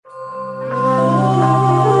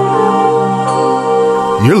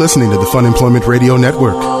You're listening to the Funemployment Radio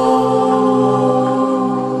Network. The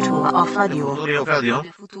future of radio.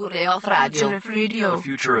 The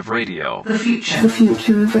future of radio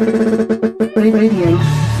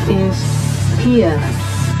is here.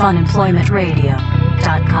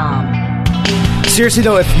 Funemploymentradio.com. Seriously,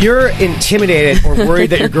 though, if you're intimidated or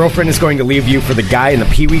worried that your girlfriend is going to leave you for the guy in the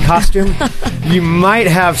Pee-wee costume, you might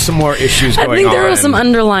have some more issues going on. I think there are some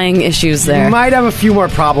underlying issues there. You might have a few more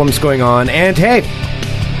problems going on. And, hey,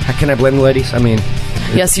 how can I blame the ladies? I mean...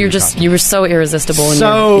 Yes, you were so irresistible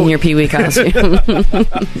in your Pee-wee costume.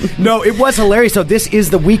 No, it was hilarious, though. This is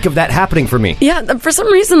the week of that happening for me. Yeah, for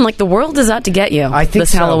some reason, like, the world is out to get you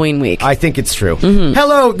this Halloween week. I think it's true. Mm-hmm.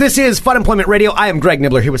 Hello, this is Funemployment Radio. I am Greg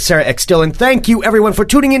Nibbler here with Sarah X. Dillon. Thank you, everyone, for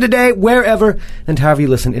tuning in today, wherever and however you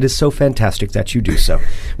listen. It is so fantastic that you do so.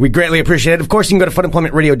 We greatly appreciate it. Of course, you can go to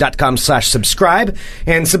funemploymentradio.com/subscribe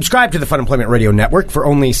and subscribe to the Funemployment Radio Network for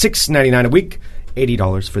only $6.99 a week.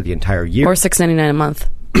 $80 for the entire year. Or $6.99 a month.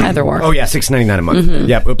 Either or. Oh, yeah, $6.99 a month. Mm-hmm.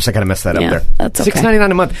 Yeah, oops, I kind of messed that up there. That's okay.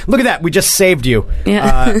 $6.99 a month. Look at that. We just saved you.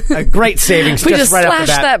 Yeah. A great savings we just right off the bat.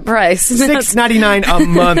 slashed that price. $6.99 a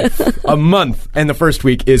month. A month. And the first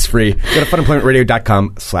week is free. Go to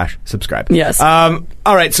funemploymentradio.com/subscribe. Yes. All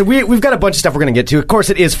right, so we've got a bunch of stuff we're going to get to. Of course,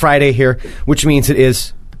 it is Friday here, which means it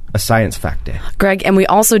is a science fact day. Greg, and we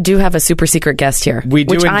also do have a super secret guest here. We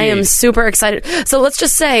do, which indeed. I am super excited. So let's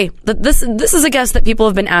just say that this is a guest that people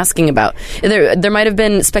have been asking about. There might have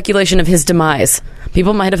been speculation of his demise.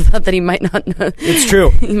 People might have thought that he might not. It's true.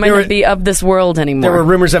 He might not be of this world anymore. There were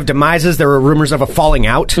rumors of demises. There were rumors of a falling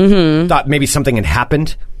out. Mm-hmm. Thought maybe something had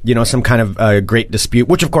happened. You know, some kind of great dispute,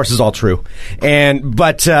 which of course is all true.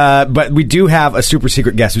 But we do have a super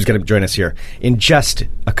secret guest who's going to join us here in just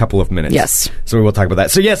a couple of minutes. Yes. So we will talk about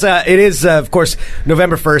that. So yes, it is of course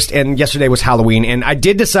November 1st, and yesterday was Halloween, and I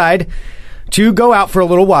did decide to go out for a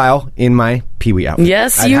little while in my Pee-wee outfit.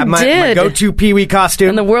 Yes, I you had my go-to Pee-wee costume.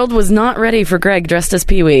 And the world was not ready for Greg dressed as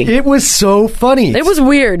Pee-wee. It was so funny. It was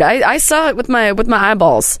weird. I saw it with my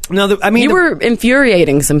eyeballs. No, you were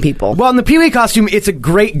infuriating some people. Well, in the Pee-wee costume, it's a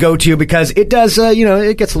great go-to because it does,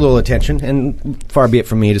 it gets a little attention, and far be it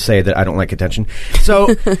from me to say that I don't like attention.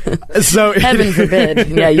 So Heaven forbid.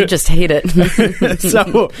 Yeah, you just hate it.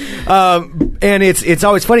 And it's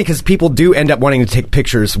always funny because people do end up wanting to take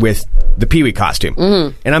pictures with the Pee-wee costume,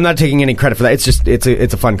 and I'm not taking any credit for that. It's just it's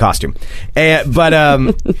a fun costume,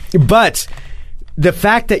 but the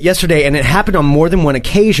fact that yesterday, and it happened on more than one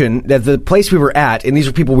occasion, that the place we were at, and these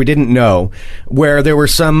were people we didn't know, where there were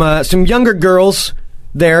some younger girls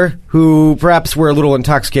there who perhaps were a little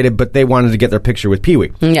intoxicated, but they wanted to get their picture with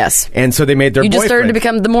Pee-wee. Yes. And so they made their You just started to boyfriend.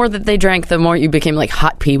 become, the more that they drank, the more you became like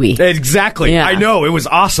hot Pee-wee. Exactly. Yeah. I know. It was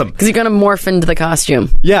awesome. Because you're going to morph into the costume.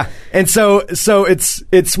 Yeah. And so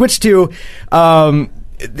it switched to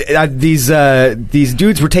these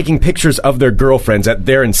dudes were taking pictures of their girlfriends at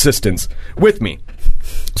their insistence with me.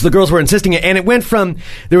 So the girls were insisting it, and it went from,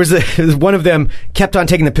 there was one of them kept on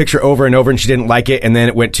taking the picture over and over, and she didn't like it, and then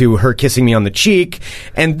it went to her kissing me on the cheek,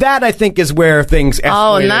 and that, I think, is where things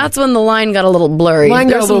escalated. Oh, and that's when the line got a little blurry.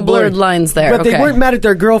 There's some blurred lines there. But they weren't mad at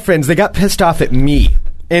their girlfriends. They got pissed off at me.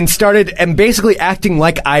 And started basically acting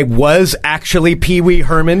like I was actually Pee-wee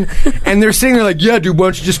Herman. And they're sitting there like, yeah, dude, why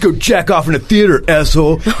don't you just go jack off in a theater,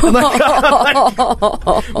 asshole? I'm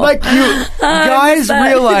like you guys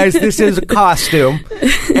realize this is a costume.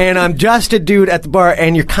 And I'm just a dude at the bar,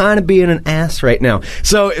 and you're kind of being an ass right now.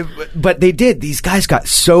 So, but they did. These guys got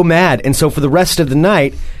so mad. And so for the rest of the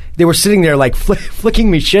night, they were sitting there like flicking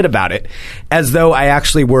me shit about it, as though I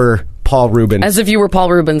actually were Paul Rubens. As if you were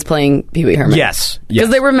Paul Rubens playing Pee-wee Herman. Yes. Because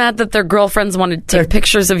they were mad that their girlfriends wanted to take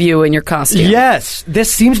pictures of you in your costume. Yes.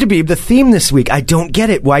 This seems to be the theme this week. I don't get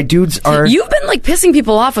it. Why dudes are... You've been like pissing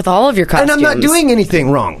people off with all of your costumes. And I'm not doing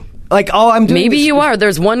anything wrong. Like, all I'm doing Maybe is... you are.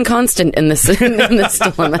 There's one constant in this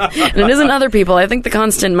dilemma. And it isn't other people. I think the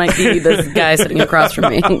constant might be this guy sitting across from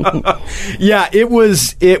me. Yeah, it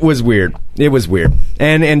was weird. It was weird.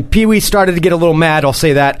 And Pee-wee started to get a little mad, I'll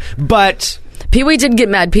say that. But... Pee-wee did get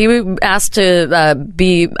mad. Pee-wee asked to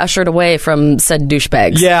be ushered away from said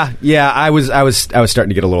douchebags. Yeah. I was starting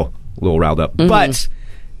to get a little riled up, but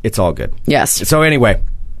it's all good. Yes. So anyway,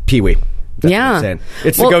 Pee-wee. That's what I'm saying.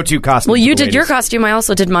 It's the go-to costume. Well, you did ladies. your costume. I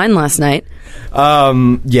also did mine last night.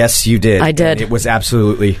 Yes, you did. I did. And it was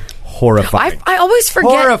absolutely horrifying. I always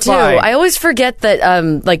forget, too. I always forget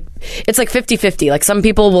that, like, it's like 50-50. Like, some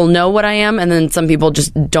people will know what I am, and then some people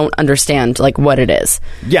just don't understand, like, what it is.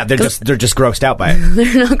 Yeah, they're just grossed out by it.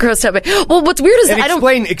 They're not grossed out by it. Well, what's weird is And I don't...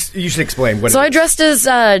 you should explain. What So I dressed as,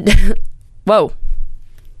 whoa.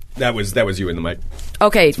 That was you in the mic.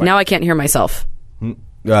 Okay, now I can't hear myself.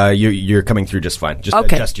 You're coming through just fine. Just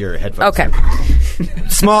adjust your headphones. Okay.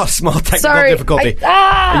 Small technical difficulty.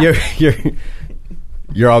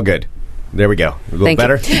 You're all good. There we go. A little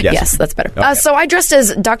better? Yes, that's better. Okay. So I dressed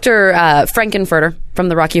as Dr. Frankenfurter from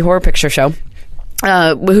the Rocky Horror Picture Show.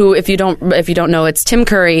 Who, if you don't know, it's Tim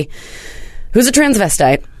Curry, who's a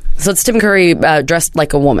transvestite. So it's Tim Curry dressed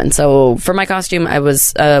like a woman. So for my costume, I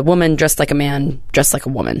was a woman dressed like a man, dressed like a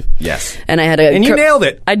woman. Yes. And I had and you nailed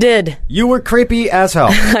it. I did. You were creepy as hell.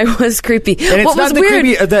 I was creepy. And it's not the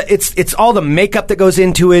creepy. It's all the makeup that goes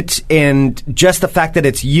into it, and just the fact that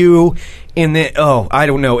it's you. I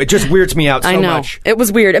don't know. It just weirds me out so much. It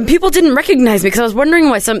was weird. And people didn't recognize me because I was wondering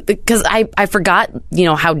why because I forgot,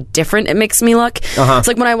 how different it makes me look. Uh-huh. It's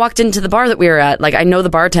like when I walked into the bar that we were at, like I know the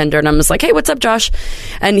bartender and I'm just like, hey, what's up, Josh?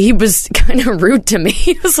 And he was kind of rude to me.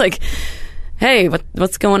 He was like, hey,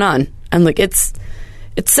 what's going on? I'm like, it's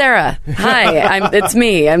Sarah. Hi, it's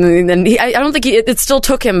me. I mean, and I don't think it still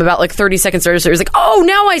took him about like 30 seconds or so. He's like, oh,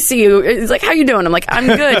 now I see you. He's like, how you doing? I'm like, I'm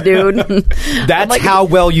good, dude. That's like, how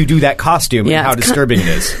well you do that costume and how disturbing it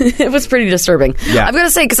is. It was pretty disturbing. Yeah. I've got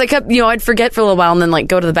to say, because I kept, I'd forget for a little while and then like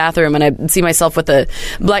go to the bathroom and I'd see myself with a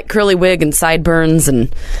black curly wig and sideburns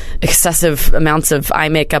and excessive amounts of eye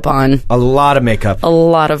makeup on. A lot of makeup. A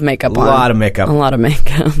lot of makeup on. A lot of makeup. A lot of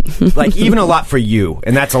makeup. Like even a lot for you,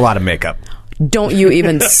 and that's a lot of makeup. Don't you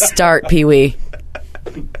even start, Pee-wee.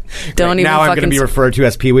 Don't even. Now I'm going to be referred to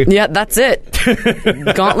as Pee-wee. Yeah, that's it.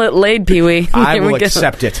 Gauntlet laid, Pee-wee. I will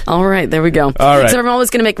accept it. All right, there we go. All right. So I'm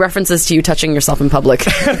always going to make references to you touching yourself in public.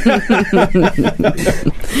 But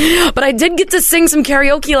I did get to sing some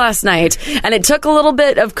karaoke last night, and it took a little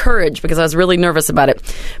bit of courage because I was really nervous about it.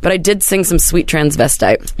 But I did sing some Sweet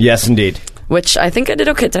Transvestite. Yes, indeed. Which I think I did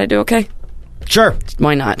okay. Did I do okay? Sure.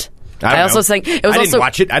 Why not? I also sang. I didn't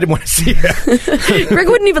watch it. I didn't want to see it. Greg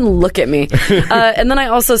wouldn't even look at me. And then I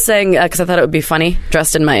also sang because I thought it would be funny,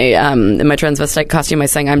 dressed in my transvestite costume. I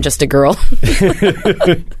sang "I'm Just a Girl,"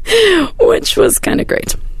 which was kind of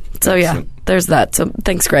great. So yeah, there's that. So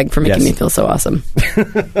thanks, Greg, for making me feel so awesome.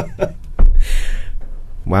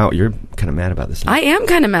 Wow, you're kind of mad about this now. I am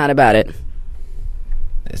kind of mad about it.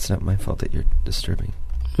 It's not my fault that you're disturbing.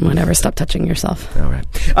 Whatever, stop touching yourself. All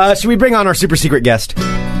right. Should we bring on our super secret guest?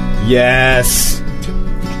 Yes.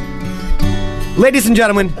 Ladies and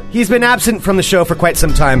gentlemen, he's been absent from the show for quite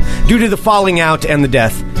some time due to the falling out and the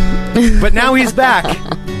death. But now he's back.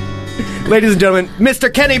 Ladies and gentlemen,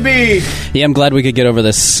 Mr. Kenny B. Yeah, I'm glad we could get over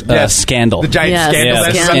this scandal. The giant scandal. Yeah,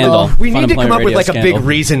 That's scandal. We need to come up with like a big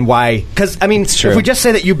reason why. Because, I mean, if we just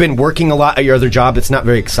say that you've been working a lot at your other job, it's not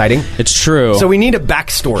very exciting. It's true. So we need a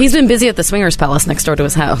backstory. He's been busy at the Swingers Palace next door to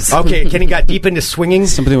his house. Okay, Kenny got deep into swinging.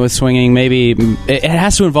 Something with swinging, maybe. It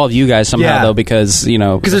has to involve you guys somehow, though, because,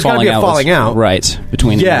 because there's going to be a falling out. Right,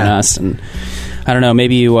 between you and us. And I don't know,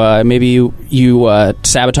 maybe you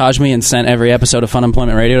sabotaged me and sent every episode of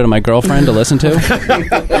Funemployment Radio to my girlfriend to listen to.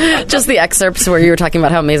 Just the excerpts where you were talking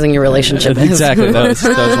about how amazing your relationship is. Exactly, those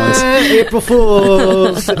ones. April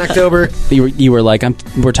Fools in October. You were like,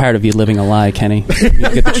 we're tired of you living a lie, Kenny. You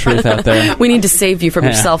get the truth out there. We need to save you from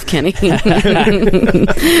yourself, Kenny.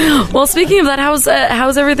 Well, speaking of that,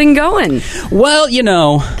 how's everything going? Well,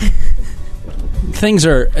 Things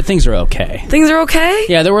are okay. Things are okay?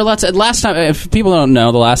 Yeah, there were lots. Last time, if people don't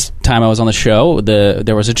know, the last time I was on the show,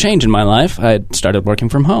 there was a change in my life. I started working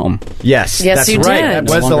from home. Yes, that's you right. did.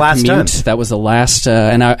 That was the last time. That was the last,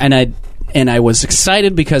 and I was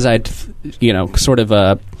excited because I'd, sort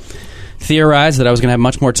of theorized that I was going to have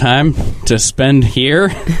much more time to spend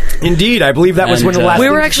here. Indeed, I believe that was when the last. We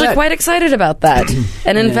were actually quite excited about that,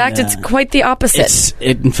 and in fact, it's quite the opposite. It's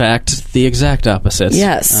in fact the exact opposite.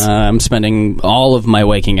 Yes, I'm spending all of my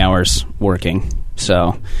waking hours working,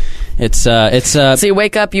 so. So you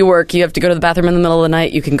wake up, you work, you have to go to the bathroom in the middle of the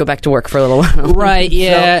night, you can go back to work for a little while. Right,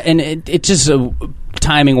 yeah, and it just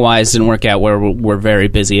timing-wise didn't work out where we're very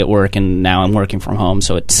busy at work, and now I'm working from home,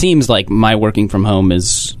 so it seems like my working from home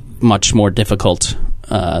is much more difficult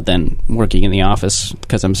than working in the office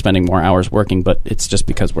because I'm spending more hours working, but it's just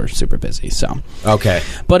because we're super busy. So okay,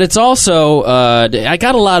 but it's also I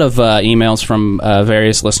got a lot of emails from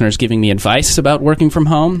various listeners giving me advice about working from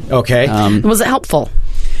home. Okay, was it helpful?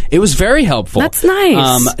 It was very helpful. That's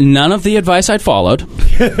nice. None of the advice I'd followed.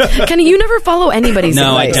 Kenny, you never follow anybody's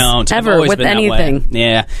advice. No, I don't. Ever, with anything.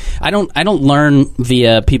 Yeah. I don't learn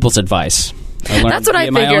via people's advice. I learned That's what I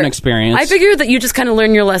via my figured. own experience. I figured that you just kind of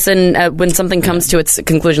learn your lesson when something comes to its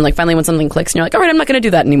conclusion. Like finally when something clicks and you're like, all right, I'm not going to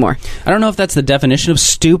do that anymore. I don't know if that's the definition of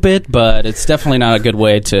stupid, but it's definitely not a good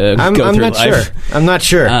way to I'm go through not life. sure. I'm not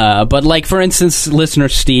sure. But like, for instance, listener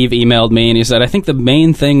Steve emailed me and he said, I think the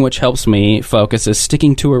main thing which helps me focus is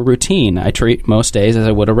sticking to a routine. I treat most days as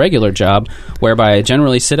I would a regular job, whereby I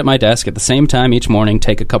generally sit at my desk at the same time each morning,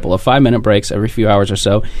 take a couple of 5-minute breaks every few hours or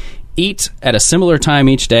so, eat at a similar time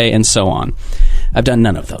each day, and so on. I've done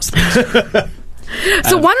none of those things.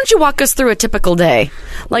 So why don't you walk us through a typical day?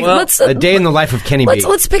 Like, well, let's a day in the life of Kenny B.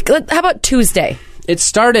 Let's pick. How about Tuesday? It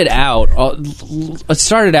started out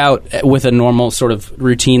with a normal sort of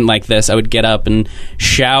routine like this. I would get up and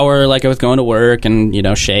shower like I was going to work,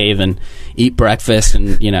 and shave and eat breakfast,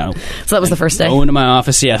 and So that was the first day. Go into my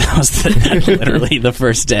office. Yeah, that was literally the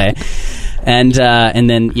first day. And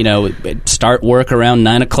then start work around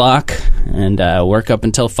 9 o'clock and work up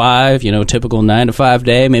until 5. Typical 9 to 5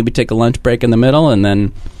 day. Maybe take a lunch break in the middle, and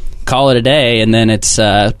then call it a day. And then it's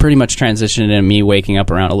pretty much transitioned into me waking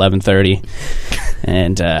up around 11:30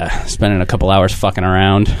 and spending a couple hours fucking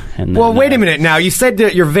around. And then, wait a minute now. You said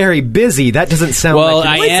that you're very busy. That doesn't sound like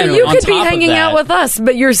I you're... am. So you on could be top of hanging that. out with us,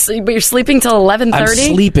 but you're sleeping till 11:30. I'm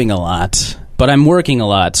sleeping a lot. But I'm working a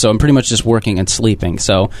lot, so I'm pretty much just working and sleeping.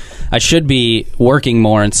 So I should be working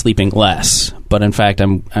more and sleeping less. But in fact,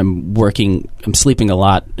 I'm sleeping a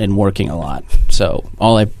lot and working a lot. So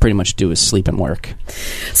all I pretty much do is sleep and work.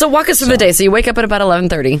 So walk us through the day. So you wake up at about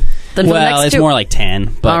 11:30. Then for the next it's more like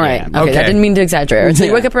 10. But all right. yeah. Okay. I didn't mean to exaggerate. So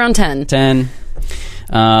you wake up around 10. 10.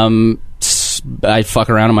 I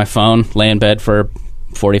fuck around on my phone, lay in bed for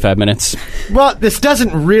 45 minutes. Well, this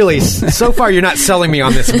doesn't really... So far, you're not selling me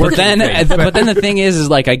on this working thing. But then the thing is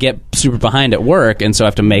like I get super behind at work, and so I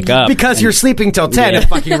have to make up. Because you're sleeping till 10 and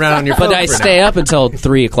fucking around on your phone. But I stay up until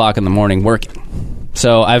 3 o'clock in the morning working.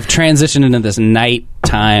 So I've transitioned into this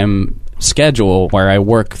nighttime schedule where I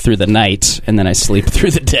work through the night and then I sleep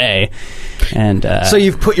through the day. And so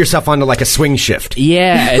you've put yourself onto like a swing shift.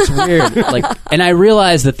 Yeah, it's weird. And I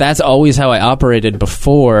realized that that's always how I operated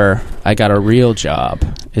before I got a real job.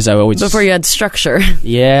 Before you had structure.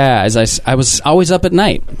 Yeah, I was always up at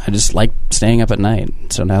night. I just like staying up at night.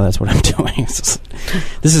 So now that's what I'm doing.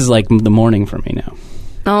 This is like the morning for me now.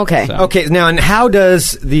 Okay. So. Okay, now, and how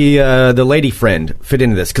does the lady friend fit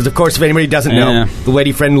into this? Because, of course, if anybody doesn't know, the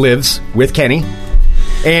lady friend lives with Kenny.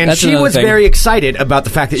 And That's she was thing. very excited about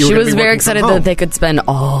the fact that you were going to be working from home. that they could spend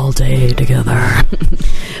all day together.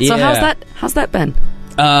 So how's that been?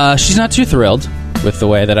 She's not too thrilled with the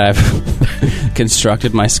way that I've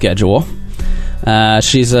constructed my schedule.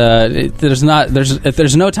 She's there's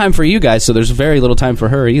no time for you guys, so there's very little time for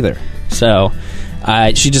her either. So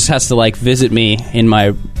she just has to visit me in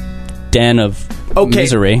my den of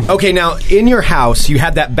misery. Okay, now in your house you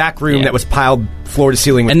had that back room that was piled floor to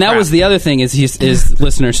ceiling with and that crap. was the other thing is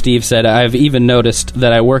listener Steve said, I've even noticed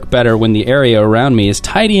that I work better when the area around me is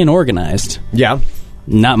tidy and organized. Yeah.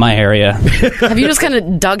 Not my area. Have you just kind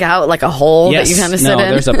of dug out like a hole that you kind of sit in? No,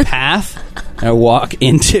 there's a path I walk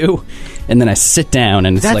into, and then I sit down,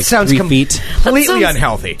 and it's that like sounds 3 feet. completely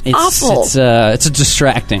unhealthy. Awful. It's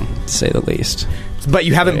distracting, to say the least. But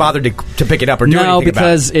you haven't bothered to pick it up or do anything about it. No,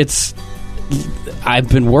 because I've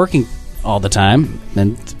been working all the time,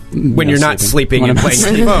 and when you're not sleeping and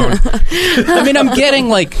playing your phone. I mean, I'm getting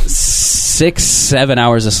 6-7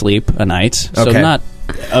 hours of sleep a night, so Okay. not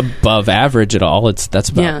above average at all. That's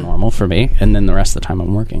about normal for me, and then the rest of the time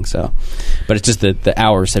I'm working. So, but it's just that the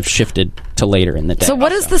hours have shifted to later in the day. So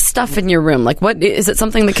what is the stuff in your room? What is it?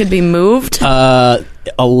 Something that could be moved? A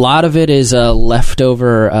lot of it is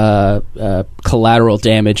leftover collateral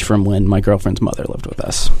damage from when my girlfriend's mother lived with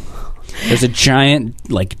us. There's a giant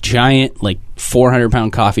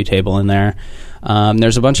 400-pound coffee table in there.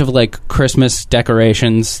 There's a bunch of Christmas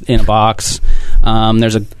decorations in a box.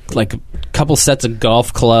 There's a couple sets of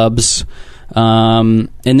golf clubs. And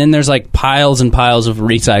then there's piles and piles of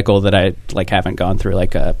recycle that I haven't gone through,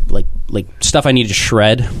 like stuff I need to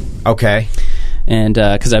shred. Okay. And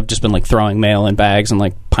because I've just been throwing mail in bags and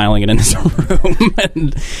piling it in this room,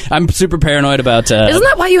 and I'm super paranoid about Isn't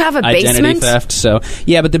that why you have a identity basement? theft? So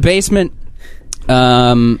yeah, but the basement.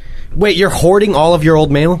 Wait, you're hoarding all of your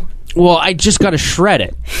old mail? Well, I just got to shred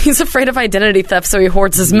it. He's afraid of identity theft, so he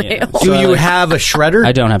hoards his mail. Do you have a shredder?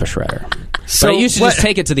 I don't have a shredder. So but I used to just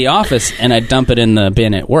take it to the office and I'd dump it in the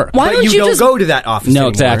bin at work. Why But don't you don't just go to that office No, anymore.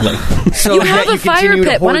 exactly. So you that have a fire continue to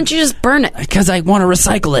pit. Why hoard- don't you just burn it? Because I want to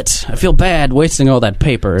recycle it. I feel bad wasting all that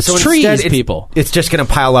paper. It's So trees, instead, people. It's just going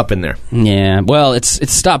to pile up in there. Yeah, well,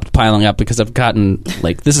 it's stopped piling up because I've gotten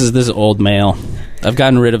this is old mail. I've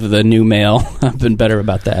gotten rid of the new mail. I've been better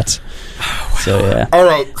about that. So yeah. All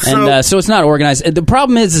right. And so it's not organized. The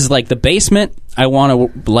problem is like the basement. I want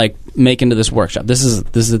to like make into this workshop. This is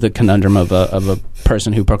the conundrum of a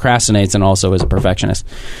person who procrastinates and also is a perfectionist.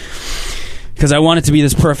 Because I want it to be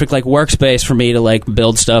this perfect like workspace for me to like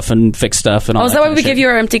build stuff and fix stuff and all. Oh, is that why we give you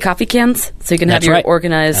our empty coffee cans so you can have your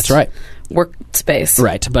organized? That's right. Workspace.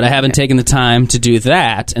 Right, but I haven't taken the time to do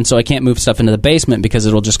that, and so I can't move stuff into the basement because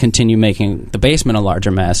it'll just continue making the basement a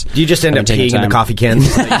larger mess. Do you just end up peeing in the coffee cans?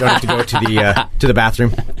 So you don't have to go to the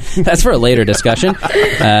bathroom? That's for a later discussion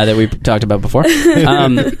that we talked about before.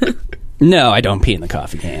 No, I don't pee in the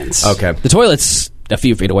coffee cans. Okay. The toilet's a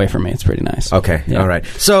few feet away from me. It's pretty nice. Okay, Yeah. all right.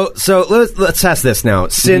 So let's ask this now.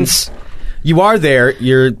 Since you are there,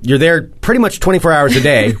 you're there pretty much 24 hours a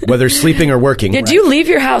day, whether sleeping or working. Yeah, do you leave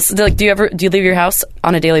your house? Like, do you leave your house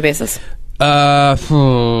on a daily basis?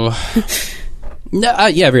 No,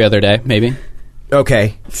 yeah, every other day, maybe.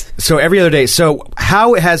 Okay, so every other day. So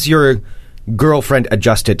how has your girlfriend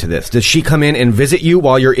adjusted to this? Does she come in and visit you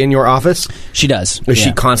while you're in your office? She does. Is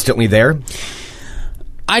she constantly there?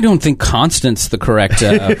 I don't think constant's the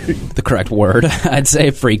correct word. I'd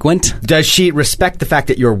say frequent. Does she respect the fact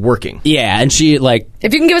that you're working? Yeah, and she like.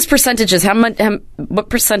 If you can give us percentages, what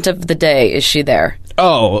percent of the day is she there?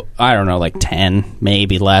 Oh, I don't know, like 10,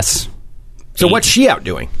 maybe less. So 8. what's she out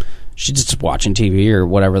doing? She's just watching TV or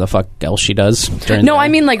whatever the fuck else she does. During No, the day. I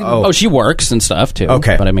mean like. Oh, she works and stuff too.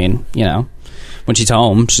 Okay, but I mean, you know, when she's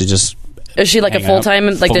home, she just. Is she like a full time?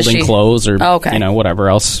 Like, does she clothes or okay. You know, whatever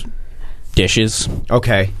else, dishes.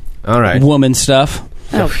 Okay, all right. Woman stuff.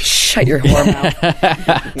 Oh, shut your whore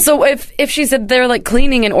mouth. So if she's there like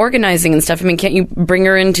cleaning and organizing and stuff, I mean, can't you bring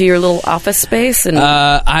her into your little office space? And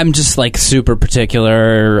I'm just like super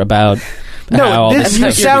particular about. No,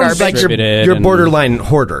 this sounds like you're borderline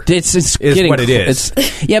hoarder. It's getting, what it is.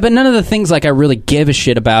 Yeah, but none of the things like I really give a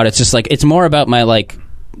shit about. It's just like it's more about my like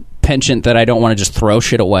penchant that I don't want to just throw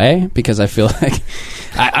shit away because I feel like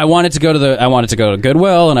I want it to go to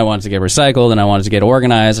Goodwill and I want it to get recycled and I want it to get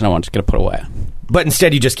organized and I want it to get put away. But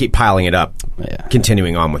instead, you just keep piling it up,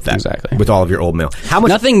 continuing on with that, exactly, with all of your old mail. How much?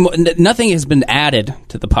 Nothing has been added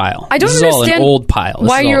to the pile. I don't this understand is all an old pile.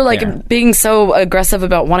 Why you're like being so aggressive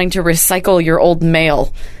about wanting to recycle your old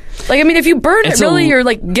mail. Like, I mean, if you burn it, really, you're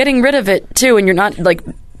like getting rid of it too, and you're not like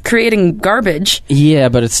creating garbage. Yeah,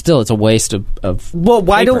 but it's a waste of well,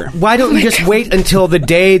 why paper. don't you just wait until the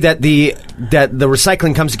day that the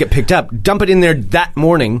recycling comes to get picked up, dump it in there that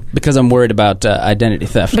morning? Because I'm worried about identity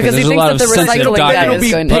theft. Because there's a lot of sensitive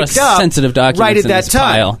documents. Sensitive documents right at in that this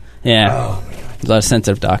time. Pile. Yeah, there's a lot of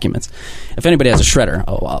sensitive documents. If anybody has a shredder,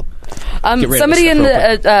 I'll get rid somebody of in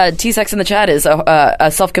the T-Sex in the chat is a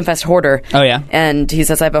self-confessed hoarder. Oh yeah, and he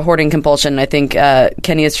says I have a hoarding compulsion. I think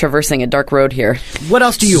Kenny is traversing a dark road here. What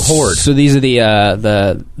else do you hoard? So these are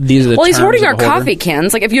the well, he's hoarding our coffee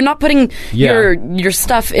cans. Like if you're not putting your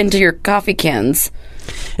stuff into your coffee cans,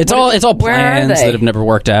 it's all plans that have never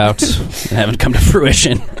worked out and haven't come to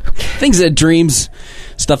fruition. Things that dreams,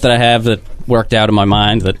 stuff that I have that worked out in my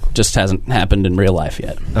mind that just hasn't happened in real life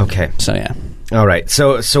yet. Okay, so yeah. All right.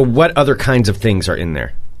 So what other kinds of things are in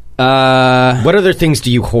there? What other things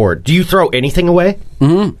do you hoard? Do you throw anything away?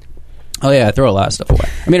 Mm-hmm. Oh yeah, I throw a lot of stuff away.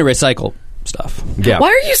 I mean, I recycle stuff. Yeah. Why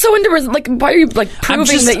are you so into why are you like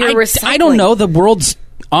proving that you're recycling? I don't know. The world's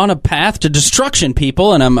on a path to destruction,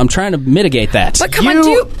 people, and I'm trying to mitigate that. But come on,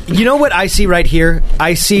 you know what I see right here?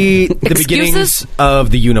 I see the beginnings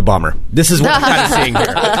of the Unabomber. This is what I'm kind of seeing here.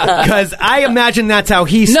 Because I imagine that's how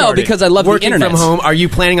he started. No, because I love working the internet. from home. Are you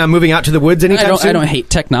planning on moving out to the woods anytime soon? I don't hate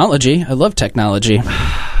technology. I love technology.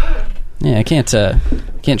 Yeah, I can't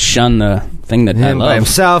shun the thing that I love. By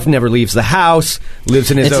himself, never leaves the house,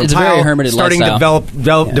 lives in his own it's tile, a very hermited starting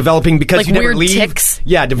lifestyle. developing because like you never weird leave. Ticks?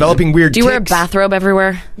 Yeah, developing weird. Do you ticks. wear a bathrobe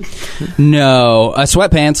everywhere? No,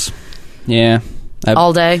 sweatpants. Yeah.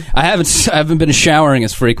 All day. I haven't been showering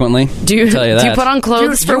as frequently. Do you tell you that. Do you put on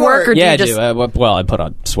clothes for work, or yeah, do you just? I do. Well, I put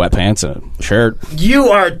on sweatpants and a shirt. You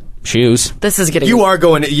are. Shoes. This is getting.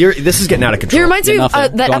 This is getting out of control. He reminds me of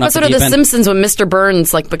that episode of The Simpsons when Mr.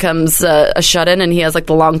 Burns becomes a shut-in and he has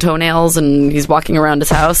the long toenails and he's walking around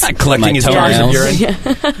his house collecting his jars of urine.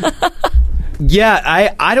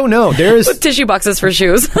 Yeah, I don't know. There's with tissue boxes for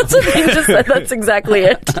shoes. That's what he just said. That's exactly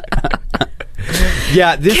it.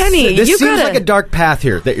 Yeah, this seems like a dark path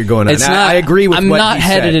here that you're going on. I agree with I'm what not he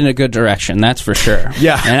headed said. in a good direction, that's for sure.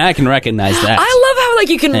 Yeah. And I can recognize that. I love how like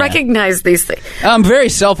you can recognize these things. I'm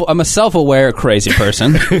a self-aware crazy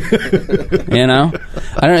person. You know,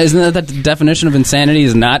 I don't know. Isn't that the definition of insanity?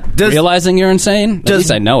 Is not realizing you're insane. At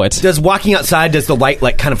least I know it. Does walking outside, does the light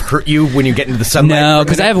like kind of hurt you when you get into the sunlight? No,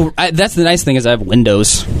 because that's the nice thing is I have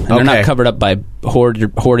windows and they're not covered up by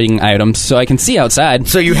hoarding items, so I can see outside.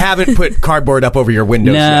 So you haven't put cardboard up over your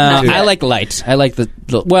windows? No, yet, I like light. I like the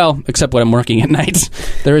well, except when I'm working at night,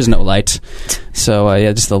 there is no light. So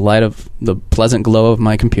just the light of the pleasant glow of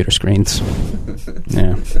my computer screens.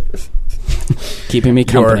 Yeah. Keeping me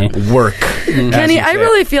company. Your work. Kenny, I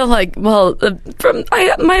really feel like,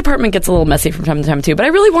 my apartment gets a little messy from time to time too, but I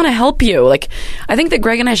really want to help you. Like, I think that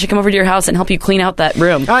Greg and I should come over to your house and help you clean out that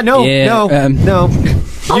room. No.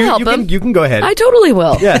 I'll help him. You can go ahead. I totally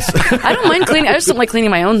will. Yes. I don't mind cleaning. I just don't like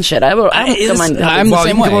cleaning my own shit. I don't mind. I'm the same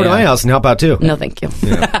you can way. come over to my house and help out too. No, thank you.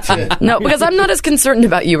 Yeah. No, because I'm not as concerned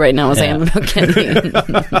about you right now as I am about Kenny.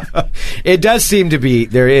 It does seem to be,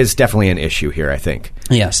 there is definitely an issue here, I think.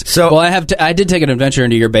 Yes. So, well, I did take an adventure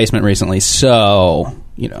into your basement recently, so,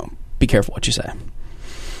 be careful what you say.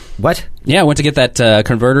 What? Yeah, I went to get that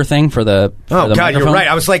converter thing for the God, microphone. you're right.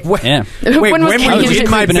 I was like, what? Yeah. Wait, when were you in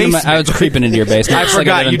my basement? I was creeping into your basement. I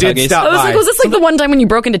forgot you did stop by. Was this like the one time when you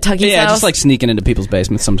broke into Tuggy's house? Yeah, just like sneaking into people's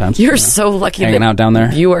basements sometimes. You're so lucky hanging out down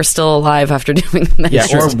there. You are still alive after doing that. Yeah,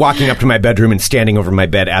 or walking up to my bedroom and standing over my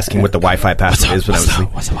bed asking what the Wi-Fi password is when I was asleep.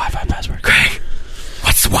 What's the Wi-Fi password? Greg,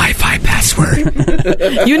 what's the Wi-Fi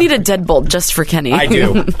password? You need a deadbolt just for Kenny. I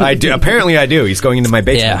do. Apparently I do. He's going into my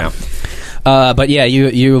basement now. But yeah,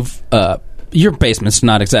 you've... your basement's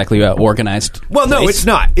not exactly organized. Well, no, it's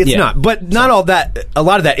not. It's not. But not all that. A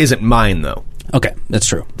lot of that isn't mine, though. Okay, that's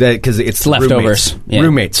true. Because it's leftovers.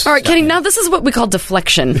 Roommates. All right, Kenny, now this is what we call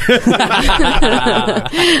deflection.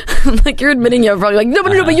 Like, you're admitting you're probably like, no,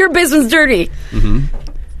 but your basement's dirty. Mm-hmm.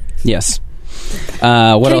 Yes. What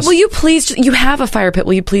Kenny, else? will you please, you have a fire pit,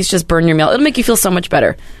 will you please just burn your mail? It'll make you feel so much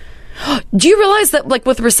better. Do you realize that, like,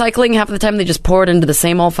 with recycling, half of the time they just pour it into the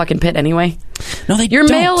same old fucking pit anyway? No, they Your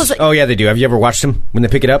don't. mail is like... Oh, yeah, they do. Have you ever watched them when they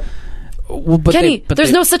pick it up? Well, Kenny,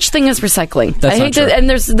 there's no such thing as recycling. That's I hate not true. to, and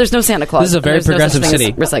there's no Santa Claus. This is a very progressive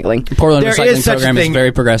city. Recycling. Portland There recycling is such a program is thing.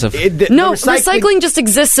 very progressive. No, recycling just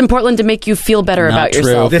exists in Portland to make you feel better Not about true.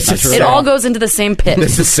 yourself. This is It Sarah. all goes into the same pit.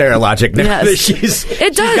 This is Sarah logic. Now Yes. that she's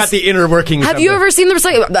It does. She's got the inner workings. Have of you the- ever seen the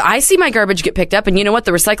recycling? I see my garbage get picked up, and you know what?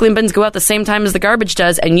 The recycling bins go out the same time as the garbage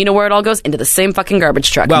does, and you know where it all goes? Into the same fucking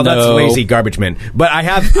garbage truck. Well, that's No. lazy garbage men. But I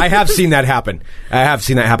have seen that happen. I have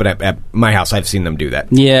seen that happen at my house. I've seen them do that.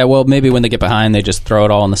 Yeah, well, maybe when they get behind, they just throw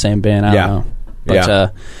it all in the same bin. I don't know.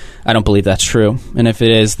 But I don't believe that's true. And if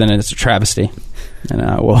it is, then it's a travesty. And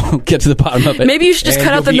I will get to the bottom of it. Maybe you should just And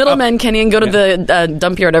cut out the you'll be middlemen, Kenny, and go to the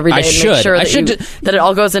dump yard every day I and should. make sure I that, should that it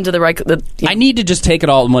all goes into the right... I need to just take it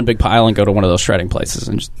all in one big pile and go to one of those shredding places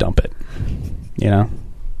and just dump it. You know?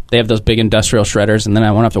 They have those big industrial shredders, and then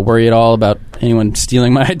I won't have to worry at all about anyone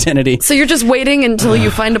stealing my identity. So you're just waiting until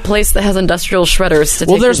you find a place that has industrial shredders to take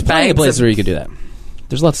Well, there's your plenty of bags places where you could do that.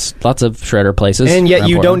 There's lots of shredder places. And yet around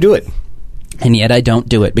you Portland. don't do it. And yet I don't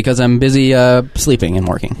do it because I'm busy sleeping and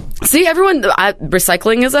working. See, everyone,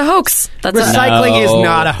 recycling is a hoax. That's Recycling is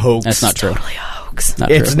not a hoax. That's not true. totally a hoax.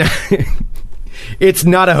 Not It's true. not. It's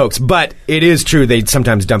not a hoax, but it is true. They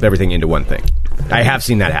sometimes dump everything into one thing. I have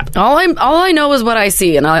seen that happen. All I know is what I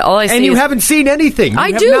see, and all I see. And you is, haven't seen anything. I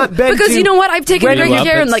You have do not been because to- you know what? I've taken Are you Greg up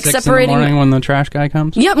here at and like 6 separating. in the morning when the trash guy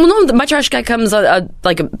comes? Yeah, well, no, my trash guy comes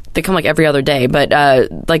they come like every other day, but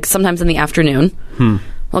like sometimes in the afternoon.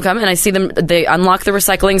 They'll come and I see them. They unlock the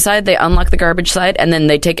recycling side, they unlock the garbage side, and then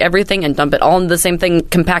they take everything and dump it all into the same thing,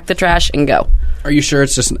 compact the trash, and go. Are you sure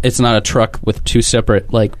it's not a truck with two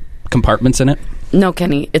separate like compartments in it? No,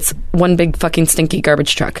 Kenny, it's one big fucking stinky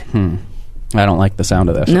garbage truck. I don't like the sound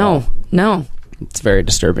of this. at all. No, It's very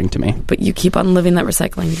disturbing to me. but you keep on living that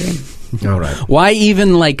recycling dream. All right. Why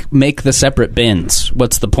even like make the separate bins?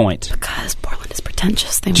 What's the point? Because Portland is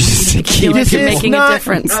pretentious. They Just make you feel like This you're is making not- a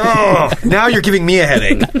difference. Oh, now you're giving me a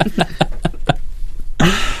headache.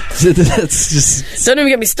 That's just Don't even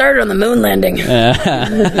get me started on the moon landing.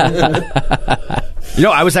 You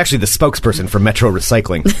know, I was actually the spokesperson for Metro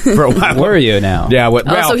Recycling for a while. were you now? Yeah. Well,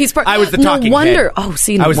 So he's part. I was the no talking wonder. head. Oh,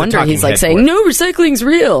 see, I no was the wonder talking he's like head saying for it. no, recycling's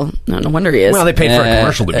real. No wonder he is. Well, they paid for a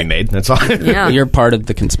commercial to be made. That's all. yeah, You're part of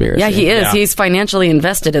the conspiracy. yeah, he is. Yeah. He's financially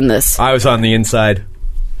invested in this. I was on the inside.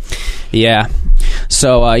 Yeah.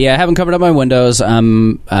 So I haven't covered up my windows. I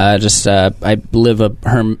live a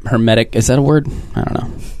hermetic. Is that a word? I don't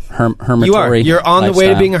know. Hermitory. You are. You're on the way to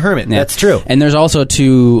lifestyle. being a hermit. Yeah. That's true. And there's also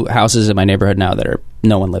 2 houses in my neighborhood now that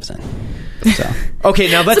no one lives in. So Okay,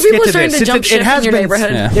 now let's people get are to starting this. to jump ship in your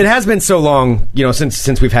neighborhood. It has been so long,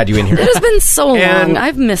 since we've had you in here. It has been so And long.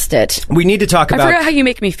 I've missed it. We need to talk I about. forgot how you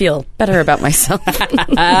make me feel better about myself. that's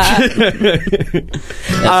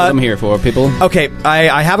what I'm here for, people. Okay,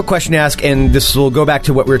 I have a question to ask, and this will go back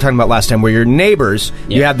to what we were talking about last time, where your neighbors,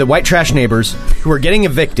 you have the white trash neighbors who are getting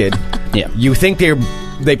evicted. Yeah. You think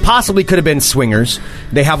they possibly could have been swingers.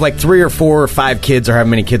 They have like 3 or 4 or 5 kids, or however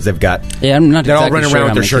many kids they've got. Yeah, I'm not They're all exactly running sure around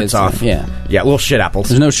how with their many shirts kids off. Yeah, little shit apples.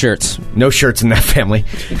 there's no shirts. No shirts in that family.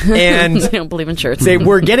 And I don't believe in shirts. they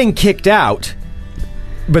were getting kicked out,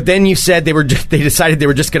 but then you said they decided they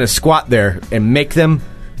were just going to squat there and kick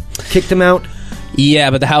them out.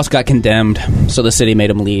 Yeah, but the house got condemned, so the city made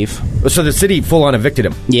them leave. So the city full on evicted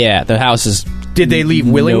them. Yeah, the house is. Did they leave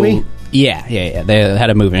willingly? Yeah. They had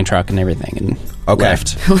a moving truck and everything, and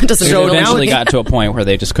left. It doesn't So really- now Eventually got to a point where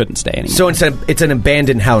they just couldn't stay anymore. So it's an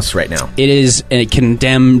abandoned house right now. It is a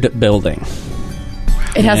condemned building.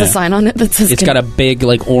 it has Yeah. a sign on it that says It's got a big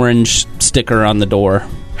orange sticker on the door.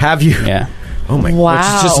 Have you? Yeah. Oh my. Wow.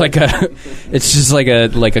 It's just like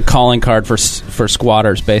a calling card for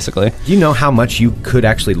squatters, basically. Do you know how much you could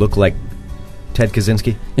actually look like Ted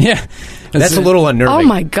Kaczynski? Yeah, That's a little unnerving. Oh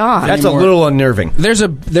my god. That's a little unnerving. There's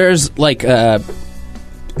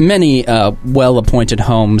many well-appointed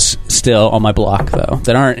homes still on my block, though,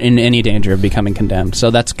 that aren't in any danger of becoming condemned. So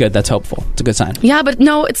that's good. That's hopeful. It's a good sign. Yeah, but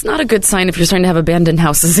no, it's not a good sign if you're starting to have abandoned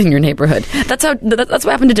houses in your neighborhood. That's what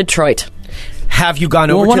happened to Detroit. Have you gone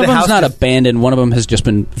over Well, one to of the them's house? not abandoned. One of them has just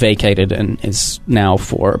been vacated and is now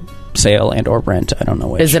for sale and or rent. I don't know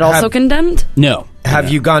which. Is it also condemned? No. Have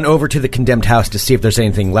you gone over to the condemned house to see if there's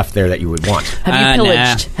anything left there that you would want? Have you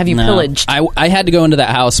pillaged? Nah. Have you No. pillaged? I had to go into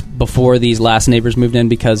that house before these last neighbors moved in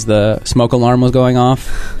because the smoke alarm was going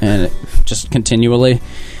off, and just continually.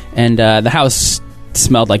 And the house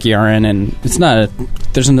smelled like urine, and it's not.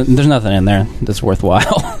 There's nothing in there that's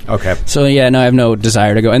worthwhile. Okay. So yeah, no, I have no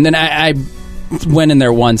desire to go. And then I went in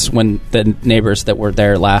there once when the neighbors that were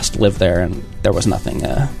there last lived there, and there was nothing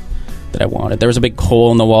that I wanted. There was a big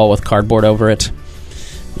hole in the wall with cardboard over it.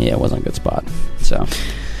 Yeah, it wasn't a good spot. So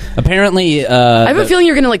apparently, I have a feeling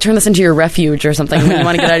you're going to turn this into your refuge or something. When you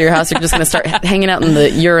want to get out of your house, you're just going to start hanging out in the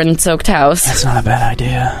urine-soaked house. that's not a bad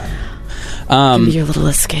idea. Be your little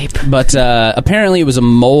escape. But apparently it was a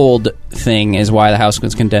mold thing is why the house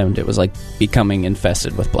was condemned. It was like becoming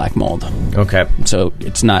infested with black mold. Okay. So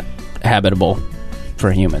it's not habitable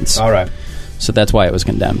for humans. All right. So that's why it was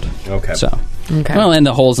condemned. Okay. So, Okay. well, and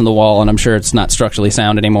the holes in the wall, and I'm sure it's not structurally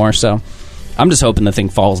sound anymore. So I'm just hoping the thing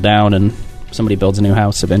falls down and somebody builds a new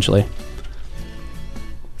house eventually.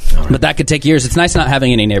 But that could take years. It's nice not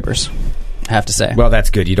having any neighbors, I have to say. Well, that's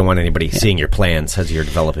good. You don't want anybody seeing your plans as you're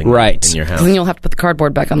developing Right. in your house. Then you'll have to put the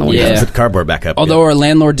cardboard back on the windows. Yeah. Put the cardboard back up. Although our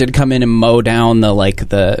landlord did come in and mow down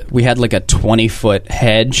we had like a 20-foot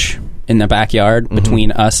hedge in the backyard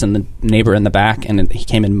between us and the neighbor in the back, and he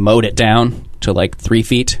came and mowed it down to like 3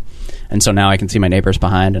 feet, and so now I can see my neighbors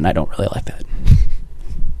behind, and I don't really like that.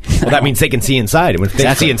 Well, that means they can see inside. And if they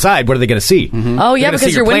Exactly. see inside, what are they going to see? Oh, yeah, They're gonna because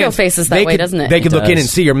see your window plans. faces that They way, could- doesn't it? They could It look in does. and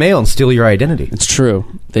see your mail and steal your identity. It's true.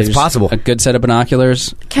 There's possible. A good set of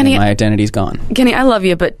binoculars, Kenny- and my identity's gone. Kenny, I love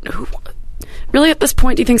you, but really at this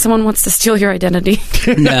point, do you think someone wants to steal your identity?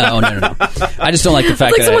 No. I just don't like the fact It's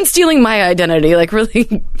like that someone stealing my identity. Like,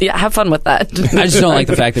 really, yeah, have fun with that. I just don't like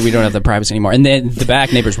the fact that we don't have the privacy anymore. And then the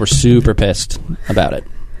back neighbors were super pissed about it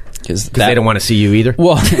because They don't want to see you either.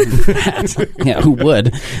 Well, yeah, who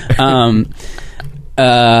would?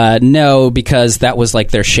 No, because that was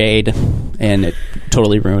like their shade, and it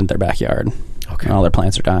totally ruined their backyard. Okay. And all their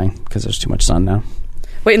plants are dying because there's too much sun now.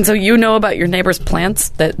 Wait, and so you know about your neighbor's plants?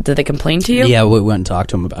 Did they complain to you? Yeah, we went and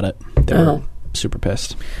talked to them about it. They were Oh. super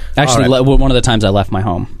pissed. Actually, All right. one of the times I left my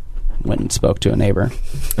home, went and spoke to a neighbor,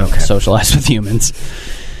 Okay. socialized with humans.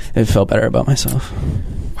 It felt better about myself.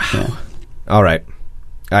 Wow. Yeah. All right.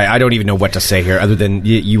 I don't even know what to say here other than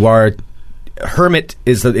you are... Hermit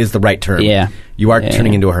is the right term. Yeah. You are Yeah,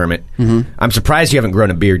 turning yeah. into a hermit. Mm-hmm. I'm surprised you haven't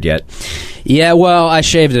grown a beard yet. Yeah, well, I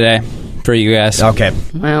shaved today for you guys. Okay.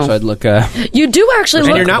 Wow. So I'd look... You do actually And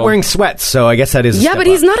look... you're not wearing sweats, so I guess that is a Yeah, step but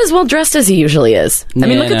he's up. not as well dressed as he usually is. I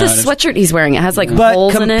mean, Yeah, look at no, this it is. sweatshirt he's wearing. It has, like, But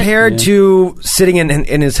holes in it. compared to sitting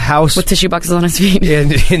in his house With tissue boxes on his feet.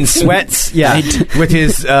 in sweats, yeah, with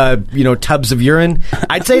his tubs of urine,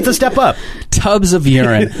 I'd say it's a step up. Tubs of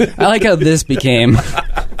urine. I like how this became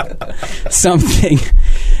something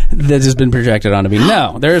that has been projected onto me.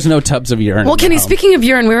 No, there is no tubs of urine. Well, in Kenny, my home. speaking of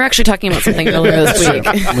urine, we were actually talking about something earlier this week.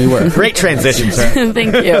 We were. Great transition, sir.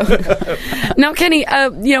 Thank you. Now, Kenny,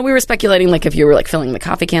 we were speculating, like, if you were, like, filling the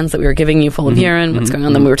coffee cans that we were giving you full of urine, what's going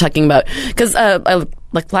on. Then we were talking about, because,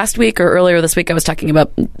 like, last week or earlier this week, I was talking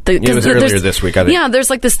about... It was earlier this week, I think. Yeah, there's,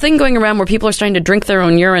 like, this thing going around where people are starting to drink their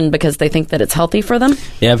own urine because they think that it's healthy for them.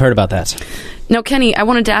 Yeah, I've heard about that. Now, Kenny, I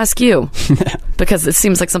wanted to ask you, because it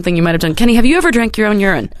seems like something you might have done. Kenny, have you ever drank your own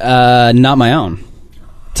urine? Not my own.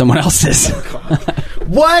 Someone else's.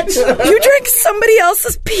 What? You drank somebody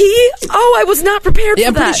else's pee? Oh, I was not prepared for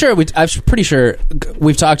I'm that. I'm pretty sure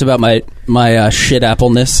we've talked about my shit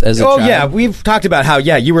appleness as a child. Oh, yeah. We've talked about how,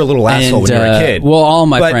 you were a little asshole when you were a kid. Well, all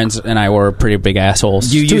my friends and I were pretty big assholes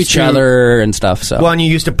to each other and stuff. So. Well, and you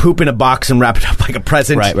used to poop in a box and wrap it up like a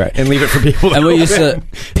present right. and leave it for people to And we used to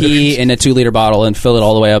pee in a 2-liter bottle and fill it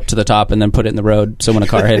all the way up to the top and then put it in the road so when a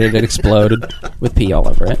car hit it, it exploded with pee all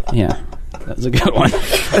over it. Yeah. That was a good one.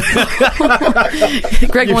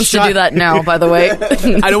 Greg wants to do that now, by the way.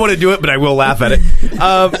 I don't want to do it, but I will laugh at it.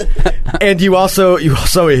 And you also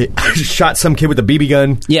shot some kid with a BB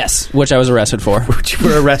gun. Yes, which I was arrested for. Which you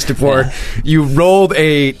were arrested for. Yeah. You rolled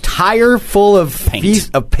a tire full of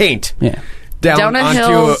paint. Yeah. Down a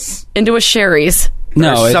hill into a Sherry's.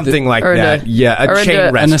 No, something like that. A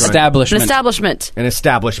chain restaurant. An establishment. An